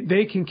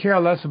 they can care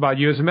less about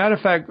you. As a matter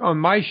of fact, on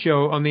my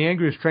show, on the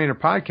Angriest Trainer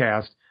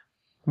podcast,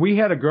 we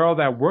had a girl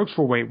that works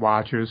for Weight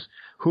Watchers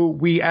who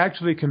we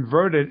actually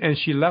converted, and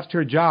she left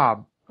her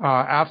job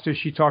after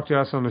she talked to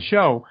us on the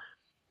show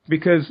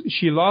because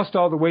she lost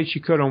all the weight she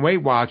could on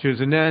Weight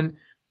Watchers, and then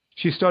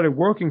she started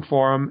working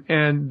for them,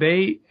 and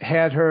they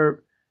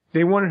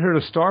wanted her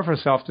to starve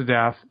herself to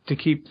death to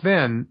keep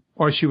thin,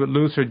 or she would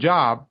lose her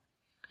job.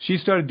 She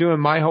started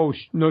doing my whole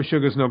no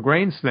sugars, no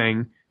grains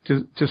thing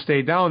to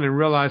stay down and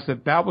realized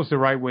that was the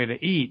right way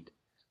to eat.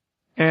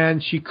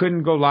 And she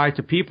couldn't go lie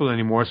to people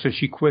anymore, so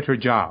she quit her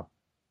job.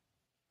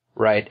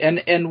 Right.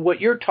 And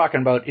what you're talking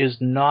about is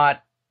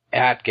not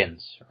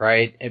Atkins,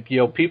 right?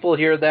 If people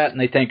hear that and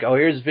they think, oh,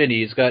 here's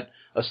Vinnie, he's got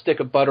a stick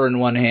of butter in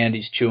one hand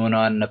he's chewing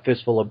on and a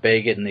fistful of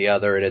bacon in the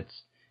other, and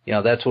it's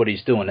that's what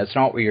he's doing. That's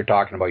not what you're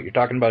talking about. You're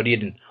talking about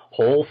eating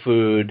whole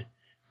food,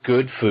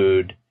 good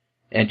food,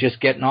 and just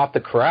getting off the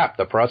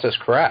processed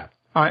crap.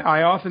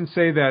 I often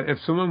say that if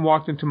someone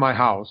walked into my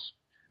house,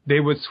 they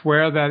would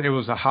swear that it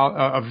was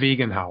a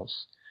vegan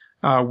house.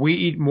 We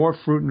eat more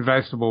fruit and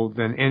vegetables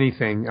than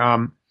anything.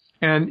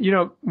 And,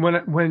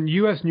 when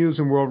U.S. News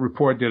and World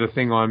Report did a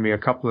thing on me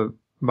about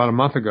a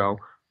month ago,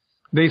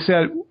 they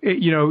said,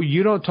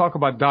 you don't talk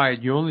about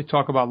diet, you only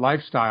talk about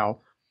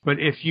lifestyle. But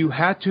if you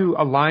had to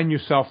align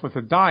yourself with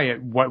a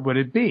diet, what would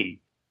it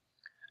be?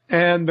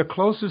 And the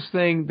closest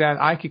thing that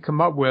I could come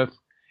up with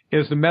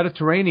is the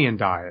Mediterranean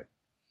diet.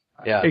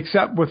 Yeah.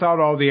 Except without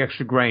all the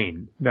extra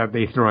grain that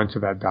they throw into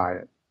that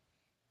diet.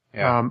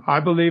 Yeah. I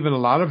believe in a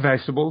lot of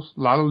vegetables,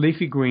 a lot of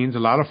leafy greens, a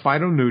lot of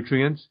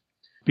phytonutrients,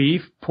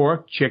 beef,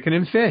 pork, chicken,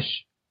 and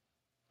fish.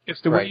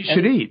 It's the way you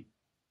should eat.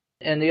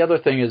 And the other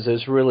thing is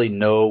there's really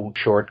no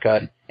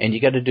shortcut, and you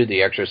got to do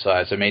the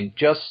exercise. I mean,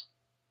 just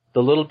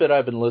the little bit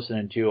I've been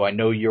listening to you, I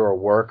know you're a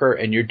worker,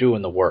 and you're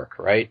doing the work,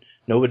 right?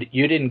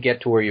 You didn't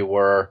get to where you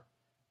were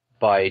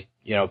by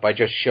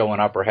just showing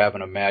up or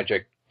having a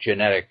magic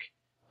genetic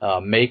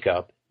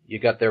makeup. You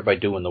got there by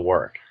doing the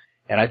work.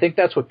 And I think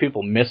that's what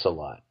people miss a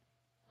lot.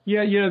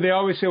 Yeah, they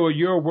always say, well,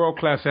 you're a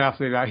world-class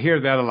athlete. I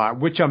hear that a lot,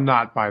 which I'm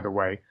not, by the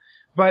way.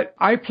 But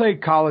I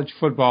played college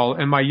football,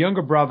 and my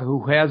younger brother,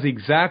 who has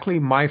exactly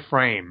my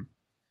frame,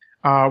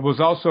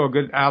 was also a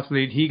good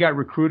athlete. He got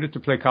recruited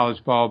to play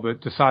college ball, but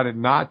decided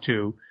not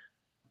to.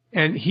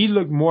 And he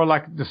looked more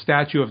like the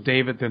statue of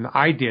David than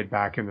I did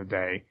back in the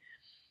day.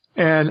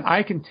 And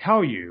I can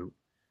tell you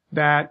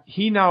that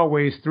he now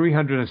weighs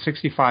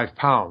 365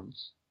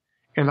 pounds,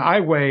 and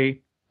I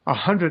weigh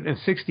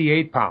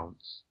 168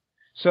 pounds.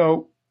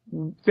 So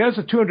there's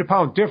a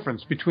 200-pound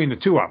difference between the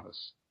two of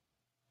us.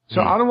 So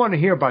I don't want to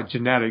hear about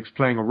genetics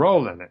playing a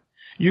role in it.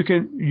 You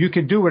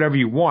can do whatever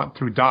you want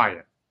through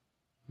diet.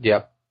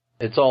 Yep.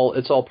 It's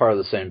all part of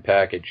the same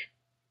package.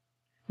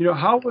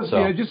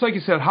 Just like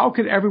you said, how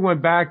could everyone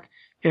back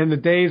in the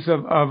days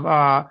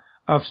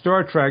of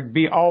Star Trek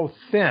be all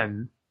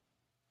thin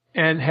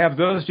and have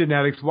those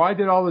genetics? Why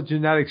did all the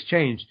genetics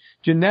change?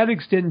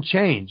 Genetics didn't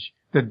change.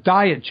 The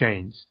diet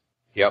changed.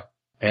 Yep.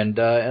 And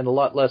a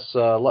lot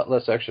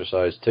less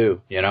exercise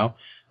too, I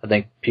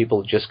think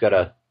people just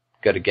gotta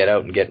get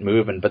out and get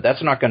moving, but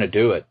that's not gonna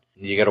do it.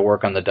 You gotta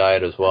work on the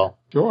diet as well.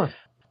 Sure.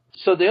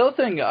 So the other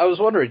thing I was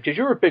wondering, because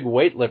you were a big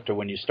weightlifter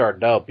when you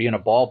started out, being a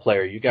ball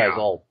player, you guys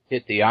all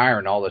hit the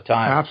iron all the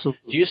time.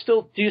 Absolutely. Do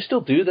you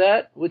still do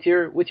that with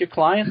your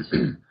clients?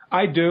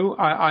 I do.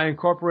 I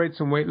incorporate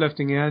some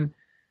weightlifting in.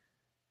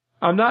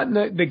 I'm not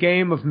in the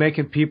game of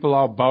making people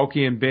all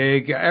bulky and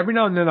big. Every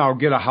now and then I'll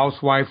get a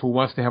housewife who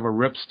wants to have a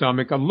ripped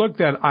stomach, a look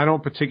that I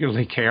don't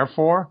particularly care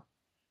for.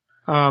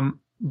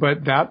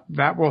 But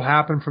that will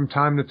happen from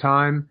time to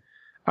time.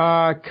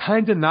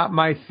 Kind of not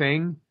my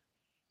thing.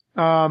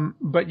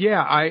 But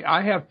yeah,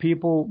 I have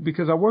people,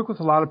 because I work with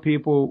a lot of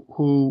people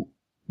who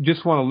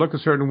just want to look a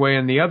certain way,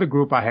 and the other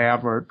group I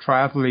have are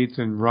triathletes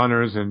and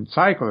runners and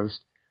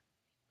cyclists.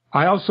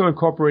 I also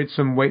incorporate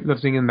some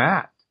weightlifting in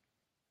that.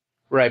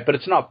 Right, but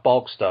it's not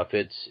bulk stuff.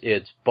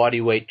 It's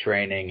body weight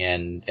training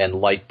and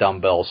light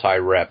dumbbells, high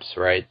reps,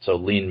 right? So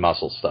lean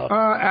muscle stuff.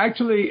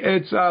 Actually,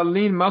 it's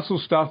lean muscle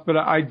stuff, but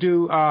I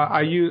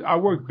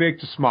work big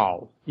to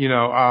small,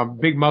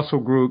 big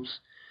muscle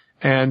groups,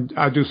 and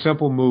I do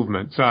simple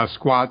movements,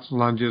 squats,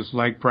 lunges,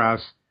 leg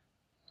press,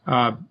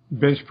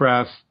 bench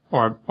press,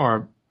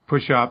 or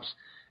push-ups,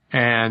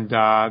 and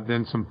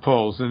then some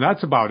pulls, and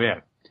that's about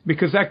it,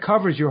 because that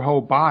covers your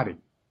whole body.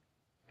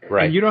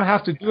 Right. And you don't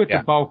have to do it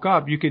to bulk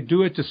up. You could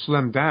do it to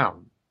slim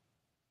down.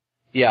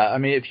 Yeah, I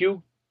mean, if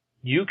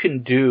you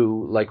can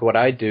do like what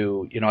I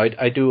do,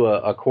 I do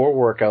a core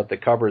workout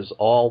that covers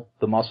all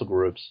the muscle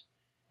groups,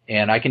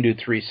 and I can do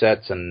 3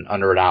 sets in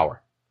under an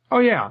hour. Oh,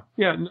 yeah.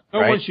 Yeah. No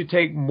one should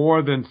take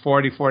more than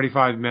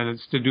 45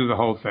 minutes to do the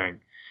whole thing.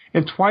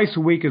 And twice a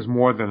week is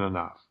more than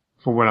enough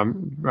for what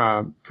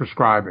I'm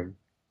prescribing.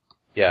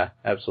 Yeah,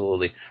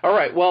 absolutely. All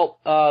right. Well,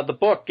 the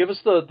book, give us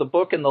the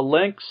book and the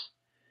links.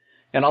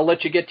 And I'll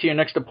let you get to your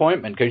next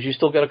appointment because you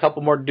still got a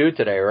couple more to do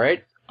today,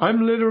 right?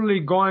 I'm literally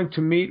going to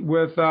meet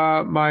with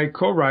my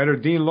co-writer,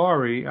 Dean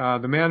Laurie,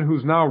 the man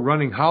who's now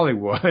running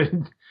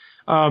Hollywood,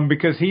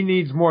 because he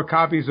needs more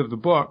copies of the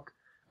book.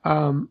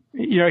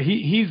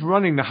 He's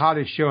running the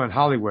hottest show in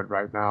Hollywood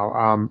right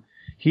now.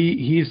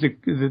 He's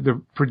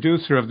the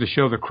producer of the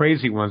show The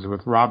Crazy Ones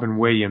with Robin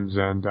Williams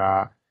and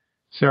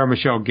Sarah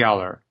Michelle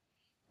Gellar.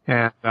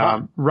 And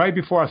right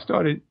before I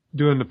started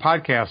doing the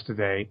podcast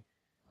today,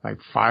 like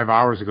 6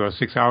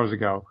 hours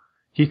ago,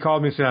 he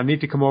called me and said, I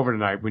need to come over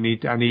tonight.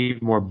 I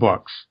need more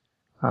books.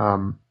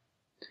 And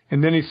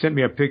then he sent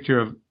me a picture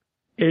of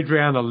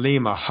Adriana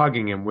Lima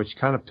hugging him, which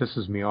kind of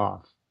pisses me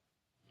off.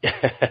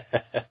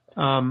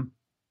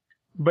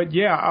 But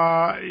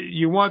yeah,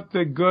 you want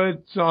the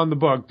goods on the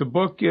book. The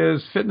book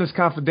is Fitness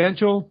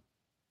Confidential.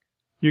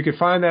 You can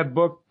find that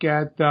book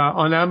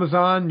on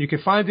Amazon. You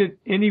can find it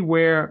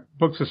anywhere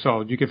books are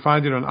sold. You can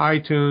find it on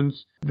iTunes.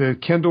 The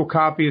Kindle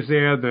copy is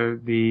there.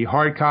 The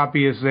hard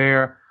copy is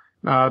there.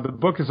 The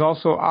book is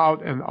also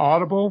out in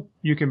Audible.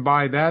 You can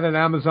buy that at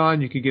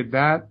Amazon. You can get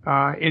that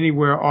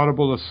anywhere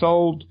Audible is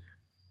sold.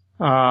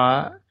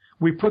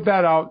 We put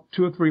that out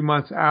 2 or 3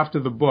 months after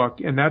the book,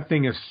 and that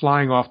thing is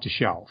flying off the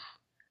shelf.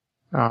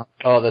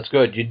 Oh, that's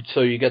good. So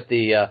you get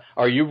the.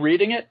 Are you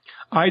reading it?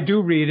 I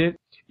do read it.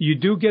 you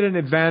do get an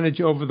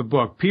advantage over the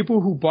book.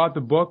 People who bought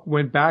the book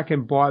went back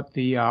and bought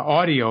the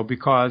audio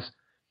because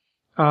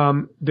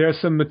there's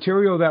some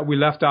material that we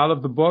left out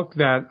of the book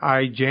that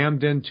I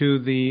jammed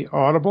into the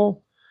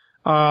Audible.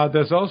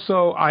 There's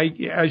also,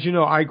 as you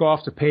know, I go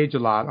off the page a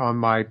lot on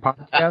my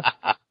podcast.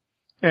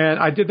 And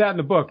I did that in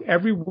the book.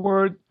 Every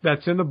word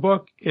that's in the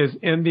book is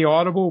in the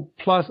Audible,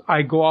 plus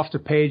I go off the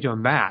page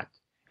on that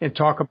and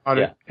talk about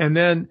it. And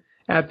then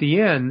at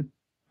the end,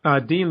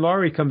 Dean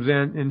Laurie comes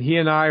in, and he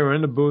and I are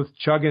in the booth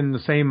chugging the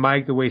same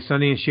mic the way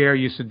Sonny and Cher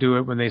used to do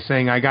it when they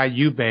sang "I Got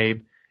You,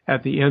 Babe"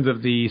 at the end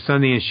of the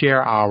Sonny and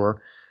Cher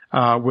hour,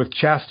 with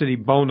Chastity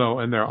Bono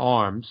in their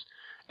arms,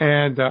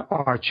 and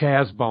our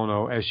Chaz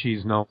Bono, as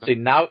she's known. See,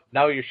 now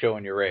you're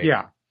showing your age.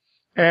 Yeah.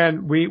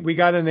 And we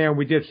got in there and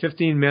we did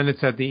 15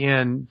 minutes at the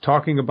end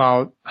talking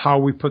about how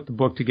we put the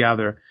book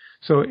together.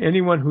 So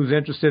anyone who's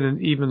interested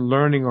in even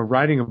learning or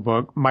writing a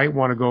book might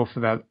want to go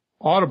for that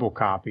Audible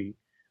copy.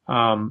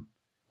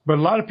 But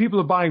a lot of people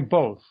are buying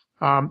both.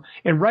 And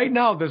right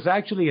now there's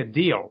actually a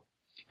deal.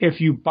 If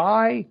you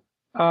buy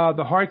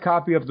the hard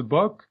copy of the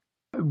book,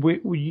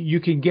 you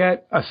can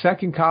get a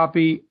second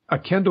copy, a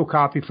Kindle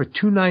copy, for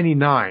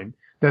 $2.99.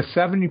 That's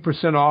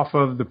 70% off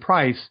of the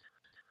price.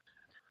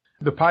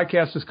 The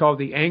podcast is called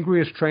the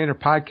Angriest Trainer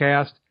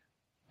Podcast.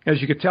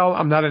 As you can tell,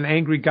 I'm not an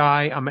angry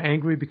guy. I'm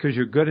angry because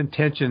your good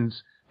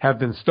intentions have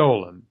been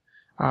stolen.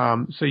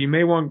 So you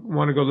may want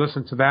to go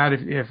listen to that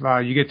if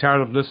you get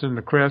tired of listening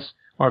to Chris,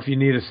 or if you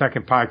need a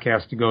second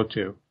podcast to go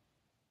to.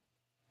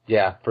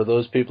 Yeah, for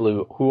those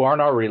people who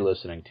aren't already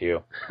listening to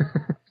you.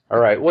 All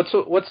right, what's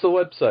the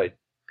website?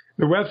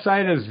 The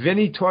website is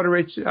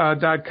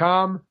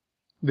VinnieTortorich.com.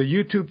 The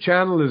YouTube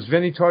channel is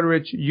Vinnie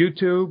Tortorich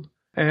YouTube.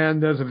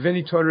 And there's a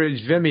Vinnie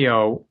Tortorich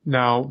Vimeo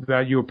now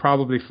that you'll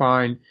probably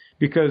find,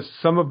 because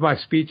some of my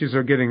speeches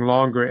are getting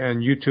longer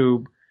and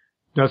YouTube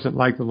doesn't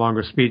like the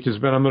longer speeches,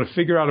 but I'm going to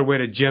figure out a way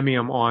to jimmy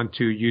them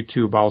onto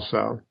YouTube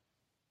also.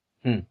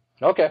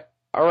 Okay.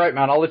 All right,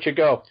 man. I'll let you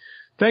go.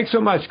 Thanks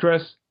so much,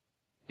 Chris.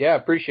 Yeah,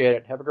 appreciate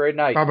it. Have a great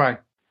night. Bye-bye.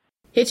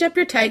 Hitch up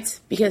your tights,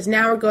 because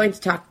now we're going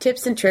to talk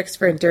tips and tricks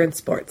for endurance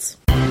sports.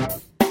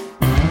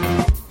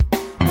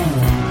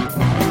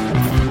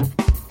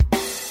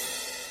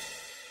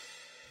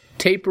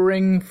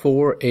 Tapering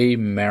for a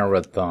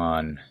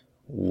marathon.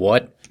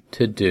 What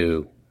to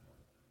do?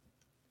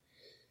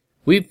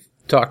 We've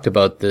talked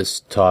about this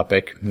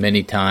topic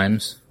many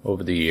times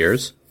over the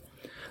years.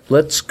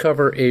 Let's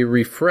cover a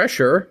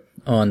refresher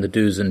on the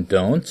do's and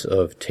don'ts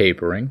of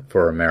tapering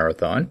for a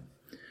marathon.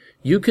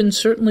 You can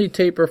certainly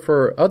taper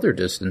for other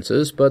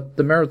distances, but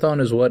the marathon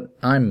is what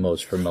I'm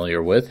most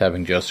familiar with,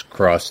 having just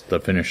crossed the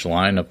finish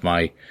line of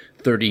my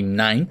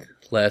 39th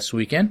last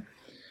weekend.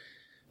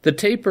 The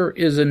taper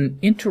is an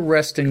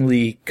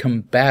interestingly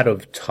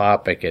combative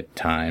topic at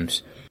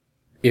times.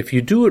 If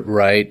you do it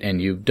right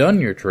and you've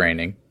done your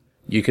training,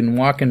 you can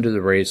walk into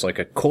the race like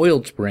a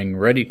coiled spring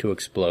ready to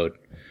explode.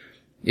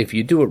 If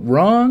you do it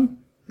wrong,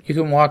 you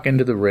can walk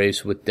into the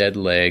race with dead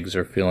legs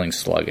or feeling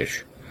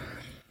sluggish.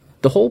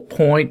 The whole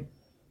point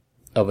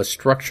of a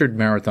structured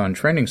marathon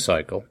training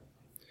cycle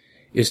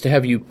is to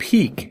have you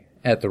peak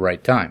at the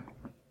right time.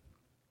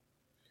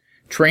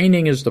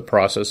 Training is the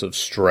process of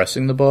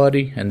stressing the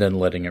body and then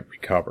letting it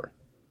recover.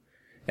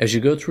 As you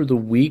go through the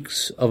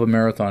weeks of a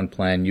marathon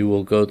plan, you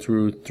will go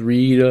through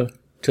 3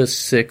 to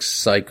 6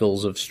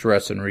 cycles of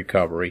stress and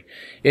recovery.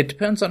 It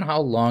depends on how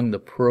long the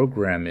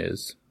program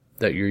is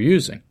that you're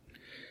using.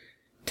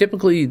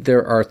 Typically,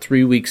 there are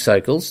 3-week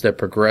cycles that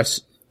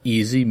progress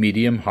easy,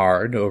 medium,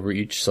 hard over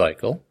each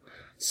cycle.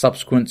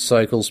 Subsequent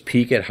cycles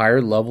peak at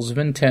higher levels of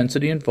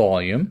intensity and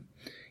volume.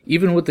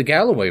 Even with the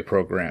Galloway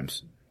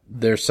programs,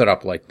 they're set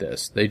up like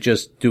this. They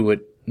just do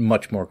it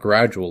much more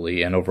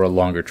gradually and over a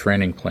longer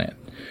training plan.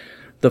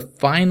 The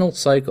final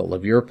cycle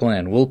of your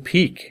plan will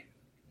peak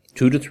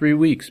 2 to 3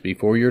 weeks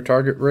before your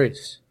target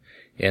race,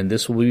 and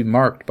this will be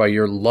marked by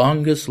your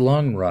longest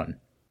long run.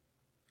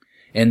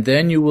 And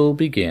then you will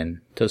begin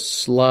to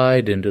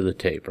slide into the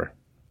taper.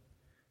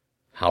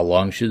 How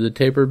long should the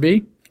taper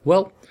be?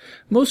 Well,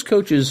 most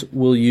coaches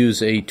will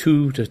use a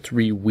 2 to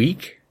 3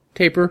 week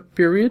taper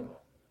period.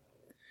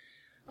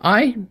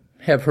 I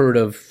have heard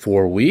of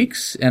 4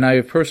 weeks, and I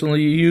have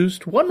personally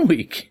used 1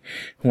 week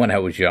when I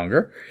was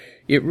younger.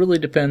 It really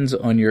depends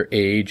on your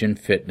age and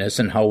fitness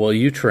and how well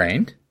you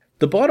trained.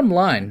 The bottom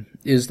line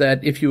is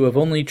that if you have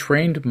only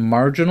trained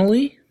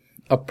marginally,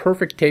 a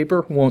perfect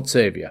taper won't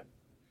save you.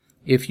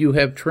 If you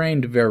have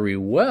trained very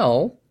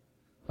well,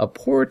 a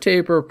poor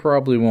taper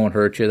probably won't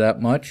hurt you that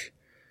much.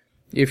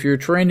 If your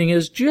training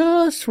is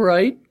just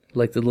right,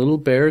 like the little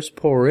bear's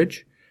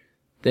porridge,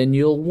 then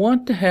you'll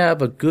want to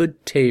have a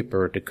good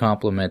taper to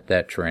complement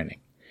that training.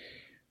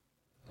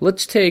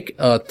 Let's take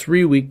a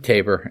 3-week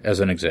taper as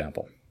an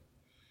example.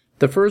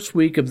 The first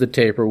week of the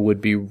taper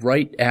would be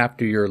right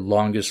after your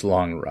longest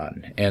long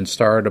run and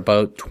start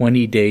about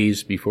 20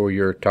 days before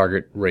your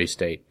target race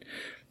date.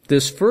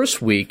 This first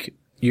week,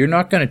 you're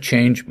not going to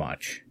change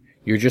much.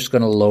 You're just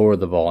going to lower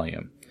the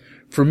volume.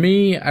 For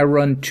me, I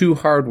run 2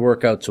 hard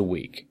workouts a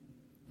week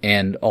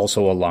and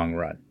also a long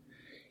run.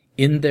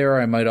 In there,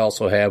 I might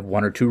also have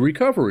 1 or 2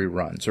 recovery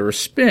runs, or a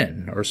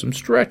spin, or some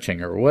stretching,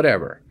 or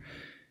whatever.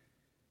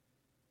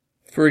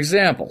 For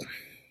example,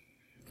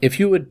 if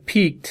you had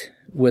peaked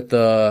with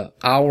a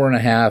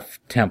 1.5-hour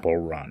tempo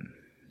run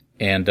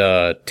and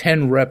a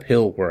 10-rep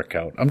hill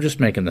workout, I'm just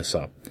making this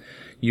up,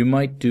 you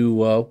might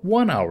do a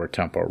 1-hour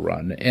tempo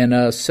run and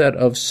a set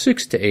of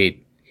 6 to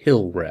 8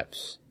 hill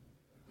reps,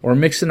 or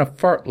mix in a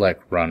fartlek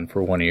run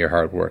for one of your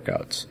hard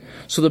workouts.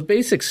 So the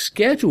basic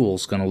schedule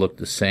is going to look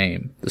the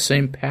same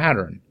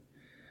pattern,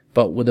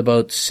 but with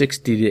about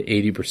 60 to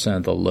 80%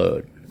 of the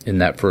load in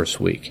that first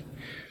week.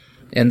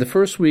 And the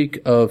first week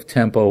of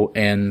tempo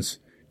ends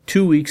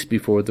 2 weeks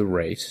before the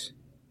race,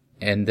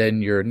 and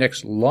then your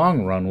next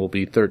long run will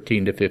be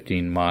 13 to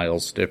 15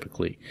 miles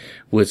typically,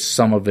 with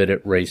some of it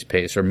at race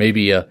pace, or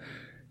maybe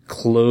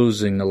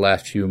closing the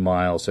last few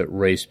miles at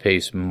race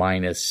pace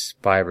minus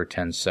 5 or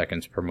 10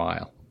 seconds per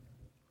mile.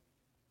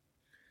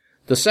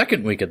 The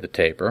second week of the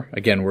taper,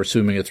 again, we're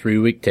assuming a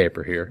 3-week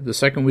taper here, the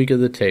second week of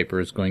the taper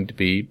is going to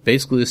be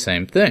basically the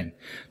same thing.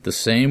 The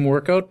same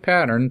workout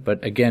pattern,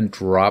 but again,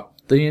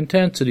 drop the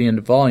intensity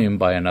and volume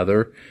by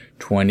another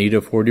 20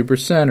 to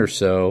 40% or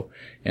so,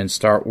 and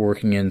start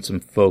working in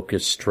some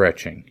focused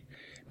stretching.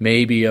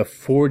 Maybe a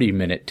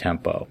 40-minute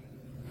tempo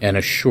and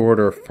a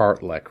shorter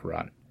fartlek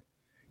run.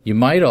 You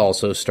might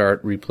also start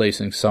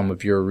replacing some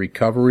of your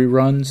recovery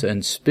runs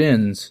and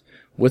spins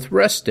with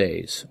rest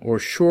days or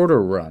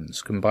shorter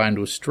runs combined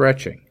with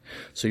stretching.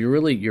 So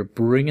you're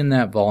bringing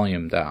that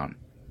volume down,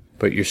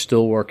 but you're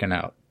still working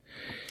out.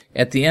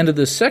 At the end of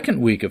the second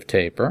week of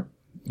taper,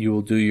 you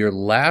will do your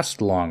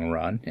last long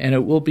run, and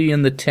it will be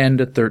in the 10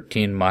 to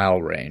 13 mile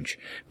range,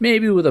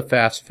 maybe with a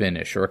fast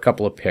finish or a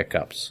couple of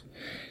pickups.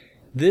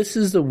 This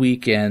is the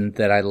weekend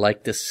that I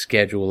like to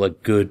schedule a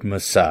good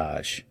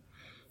massage.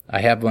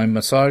 I have my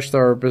massage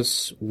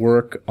therapists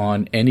work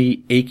on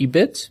any achy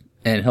bits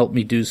and help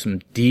me do some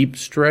deep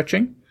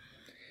stretching,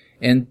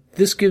 and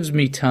this gives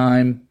me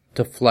time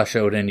to flush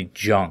out any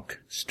junk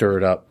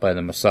stirred up by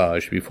the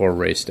massage before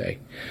race day.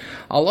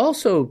 I'll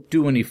also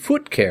do any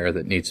foot care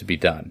that needs to be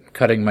done,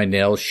 cutting my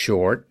nails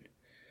short,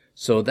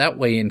 so that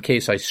way in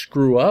case I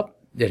screw up,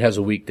 it has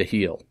a week to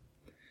heal.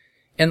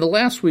 And the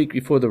last week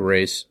before the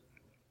race,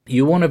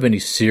 you won't have any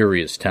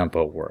serious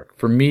tempo work.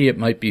 For me, it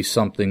might be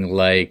something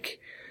like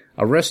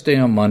a rest day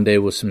on Monday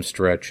with some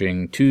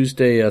stretching,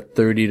 Tuesday a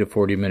 30 to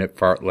 40 minute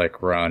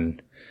fartlek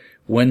run,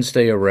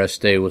 Wednesday a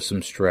rest day with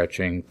some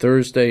stretching,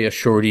 Thursday a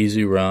short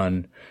easy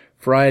run,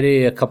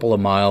 Friday a couple of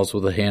miles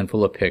with a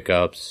handful of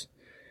pickups,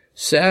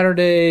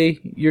 Saturday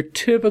you're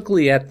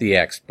typically at the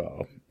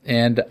expo,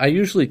 and I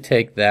usually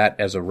take that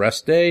as a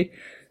rest day,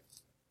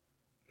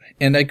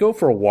 and I go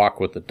for a walk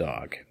with the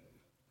dog,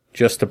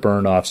 just to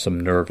burn off some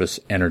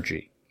nervous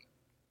energy.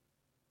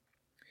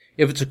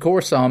 If it's a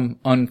course I'm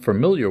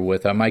unfamiliar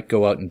with, I might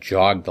go out and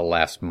jog the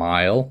last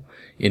mile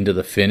into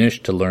the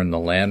finish to learn the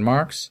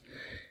landmarks.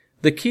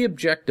 The key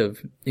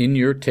objective in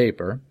your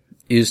taper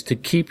is to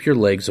keep your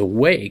legs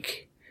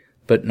awake,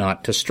 but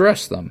not to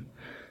stress them.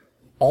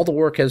 All the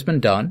work has been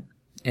done,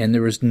 and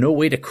there is no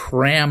way to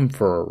cram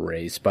for a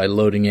race by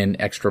loading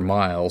in extra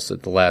miles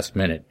at the last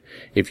minute.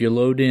 If you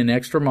load in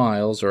extra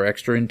miles or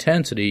extra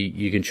intensity,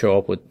 you can show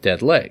up with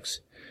dead legs.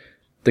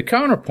 The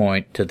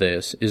counterpoint to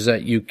this is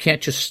that you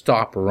can't just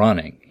stop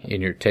running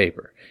in your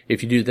taper.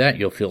 If you do that,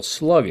 you'll feel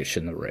sluggish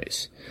in the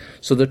race.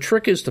 So the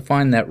trick is to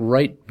find that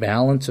right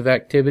balance of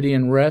activity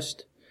and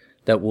rest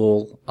that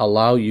will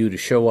allow you to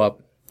show up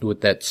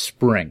with that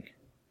spring,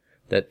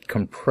 that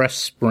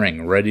compressed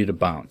spring ready to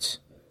bounce.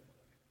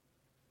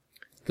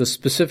 The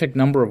specific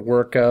number of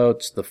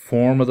workouts, the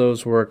form of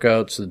those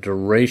workouts, the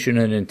duration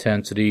and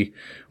intensity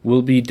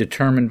will be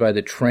determined by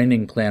the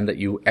training plan that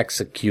you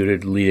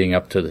executed leading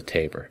up to the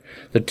taper.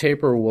 The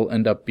taper will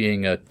end up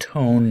being a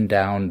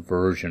toned-down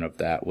version of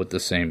that with the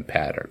same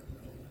pattern.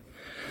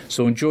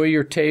 So enjoy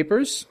your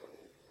tapers,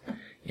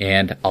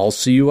 and I'll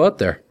see you out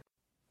there.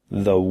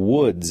 The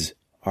woods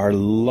are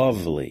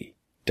lovely,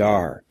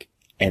 dark,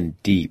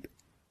 and deep,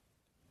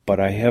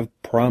 but I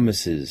have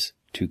promises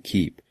to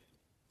keep,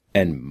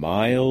 and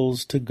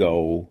miles to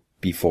go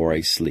before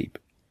I sleep,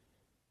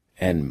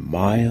 and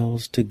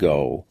miles to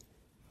go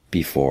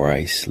before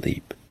I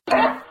sleep.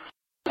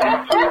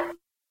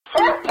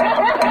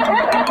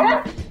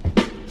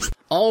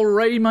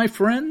 Alrighty, my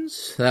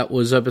friends, that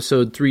was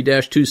episode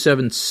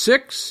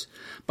 3-276.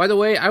 By the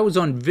way, I was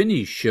on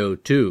Vinnie's show,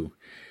 too,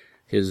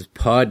 his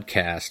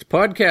podcast.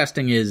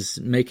 Podcasting is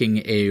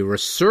making a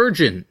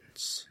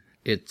resurgence.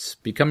 It's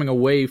becoming a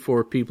way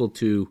for people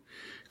to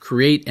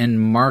create and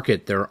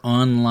market their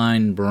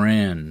online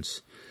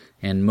brands.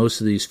 And most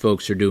of these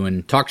folks are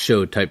doing talk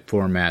show type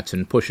formats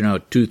and pushing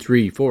out 2,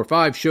 3, 4,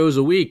 5 shows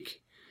a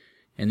week.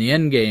 And the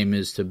end game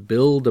is to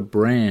build a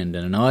brand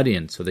and an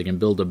audience so they can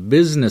build a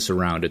business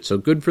around it. So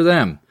good for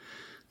them.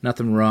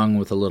 Nothing wrong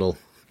with a little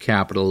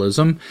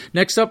capitalism.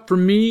 Next up for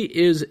me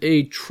is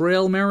a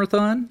trail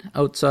marathon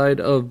outside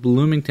of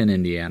Bloomington,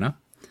 Indiana.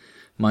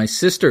 My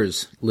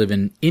sisters live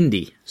in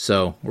Indy,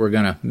 so we're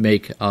going to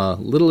make a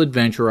little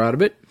adventure out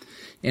of it.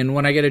 And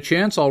when I get a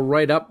chance, I'll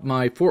write up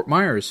my Fort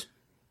Myers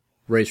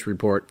race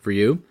report for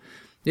you.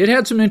 It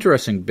had some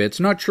interesting bits.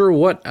 Not sure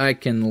what I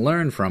can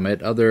learn from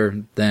it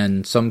other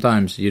than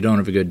sometimes you don't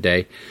have a good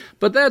day.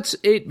 But that's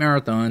 8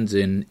 marathons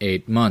in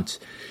 8 months.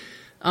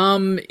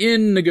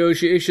 In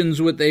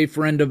negotiations with a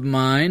friend of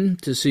mine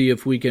to see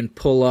if we can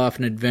pull off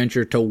an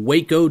adventure to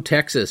Waco,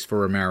 Texas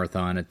for a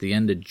marathon at the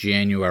end of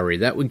January.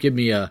 That would give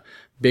me a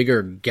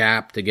bigger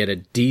gap to get a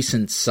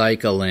decent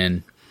cycle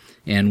in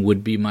and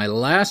would be my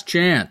last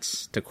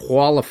chance to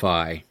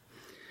qualify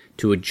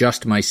to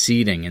adjust my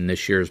seating in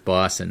this year's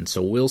Boston.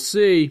 So we'll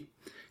see.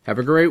 Have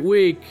a great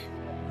week.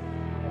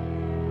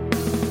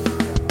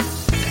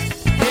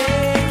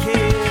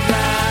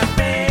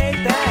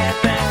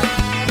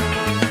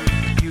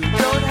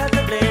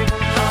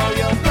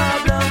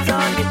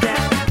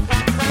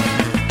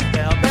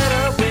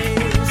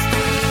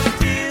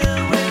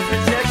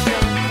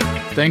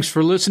 Thanks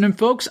for listening,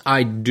 folks.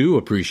 I do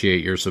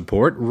appreciate your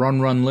support. Run,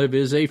 Run, Live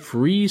is a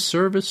free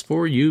service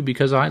for you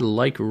because I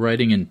like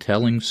writing and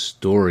telling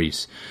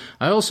stories.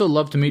 I also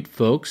love to meet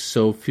folks,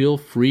 so feel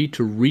free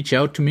to reach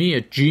out to me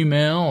at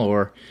Gmail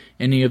or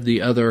any of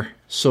the other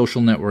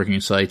social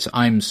networking sites.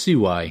 I'm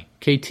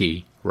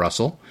CYKT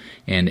Russell,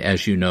 and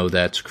as you know,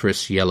 that's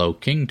Chris Yellow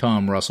King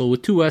Tom Russell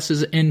with 2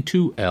 S's and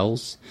 2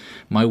 L's.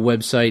 My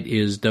website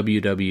is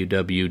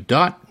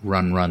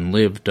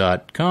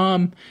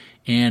www.runrunlive.com.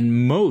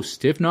 And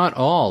most, if not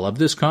all, of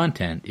this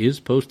content is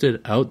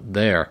posted out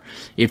there.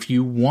 If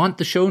you want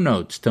the show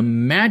notes to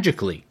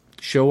magically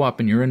show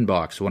up in your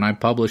inbox when I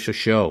publish a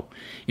show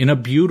in a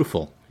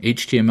beautiful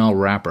HTML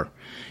wrapper,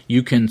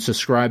 you can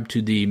subscribe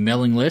to the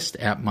mailing list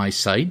at my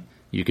site.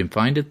 You can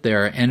find it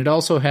there, and it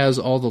also has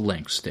all the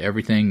links to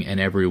everything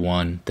and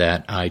everyone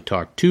that I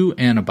talk to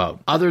and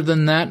about. Other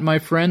than that, my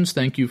friends,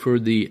 thank you for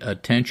the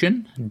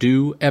attention.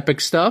 Do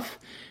epic stuff,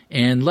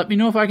 and let me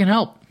know if I can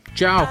help.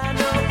 Ciao.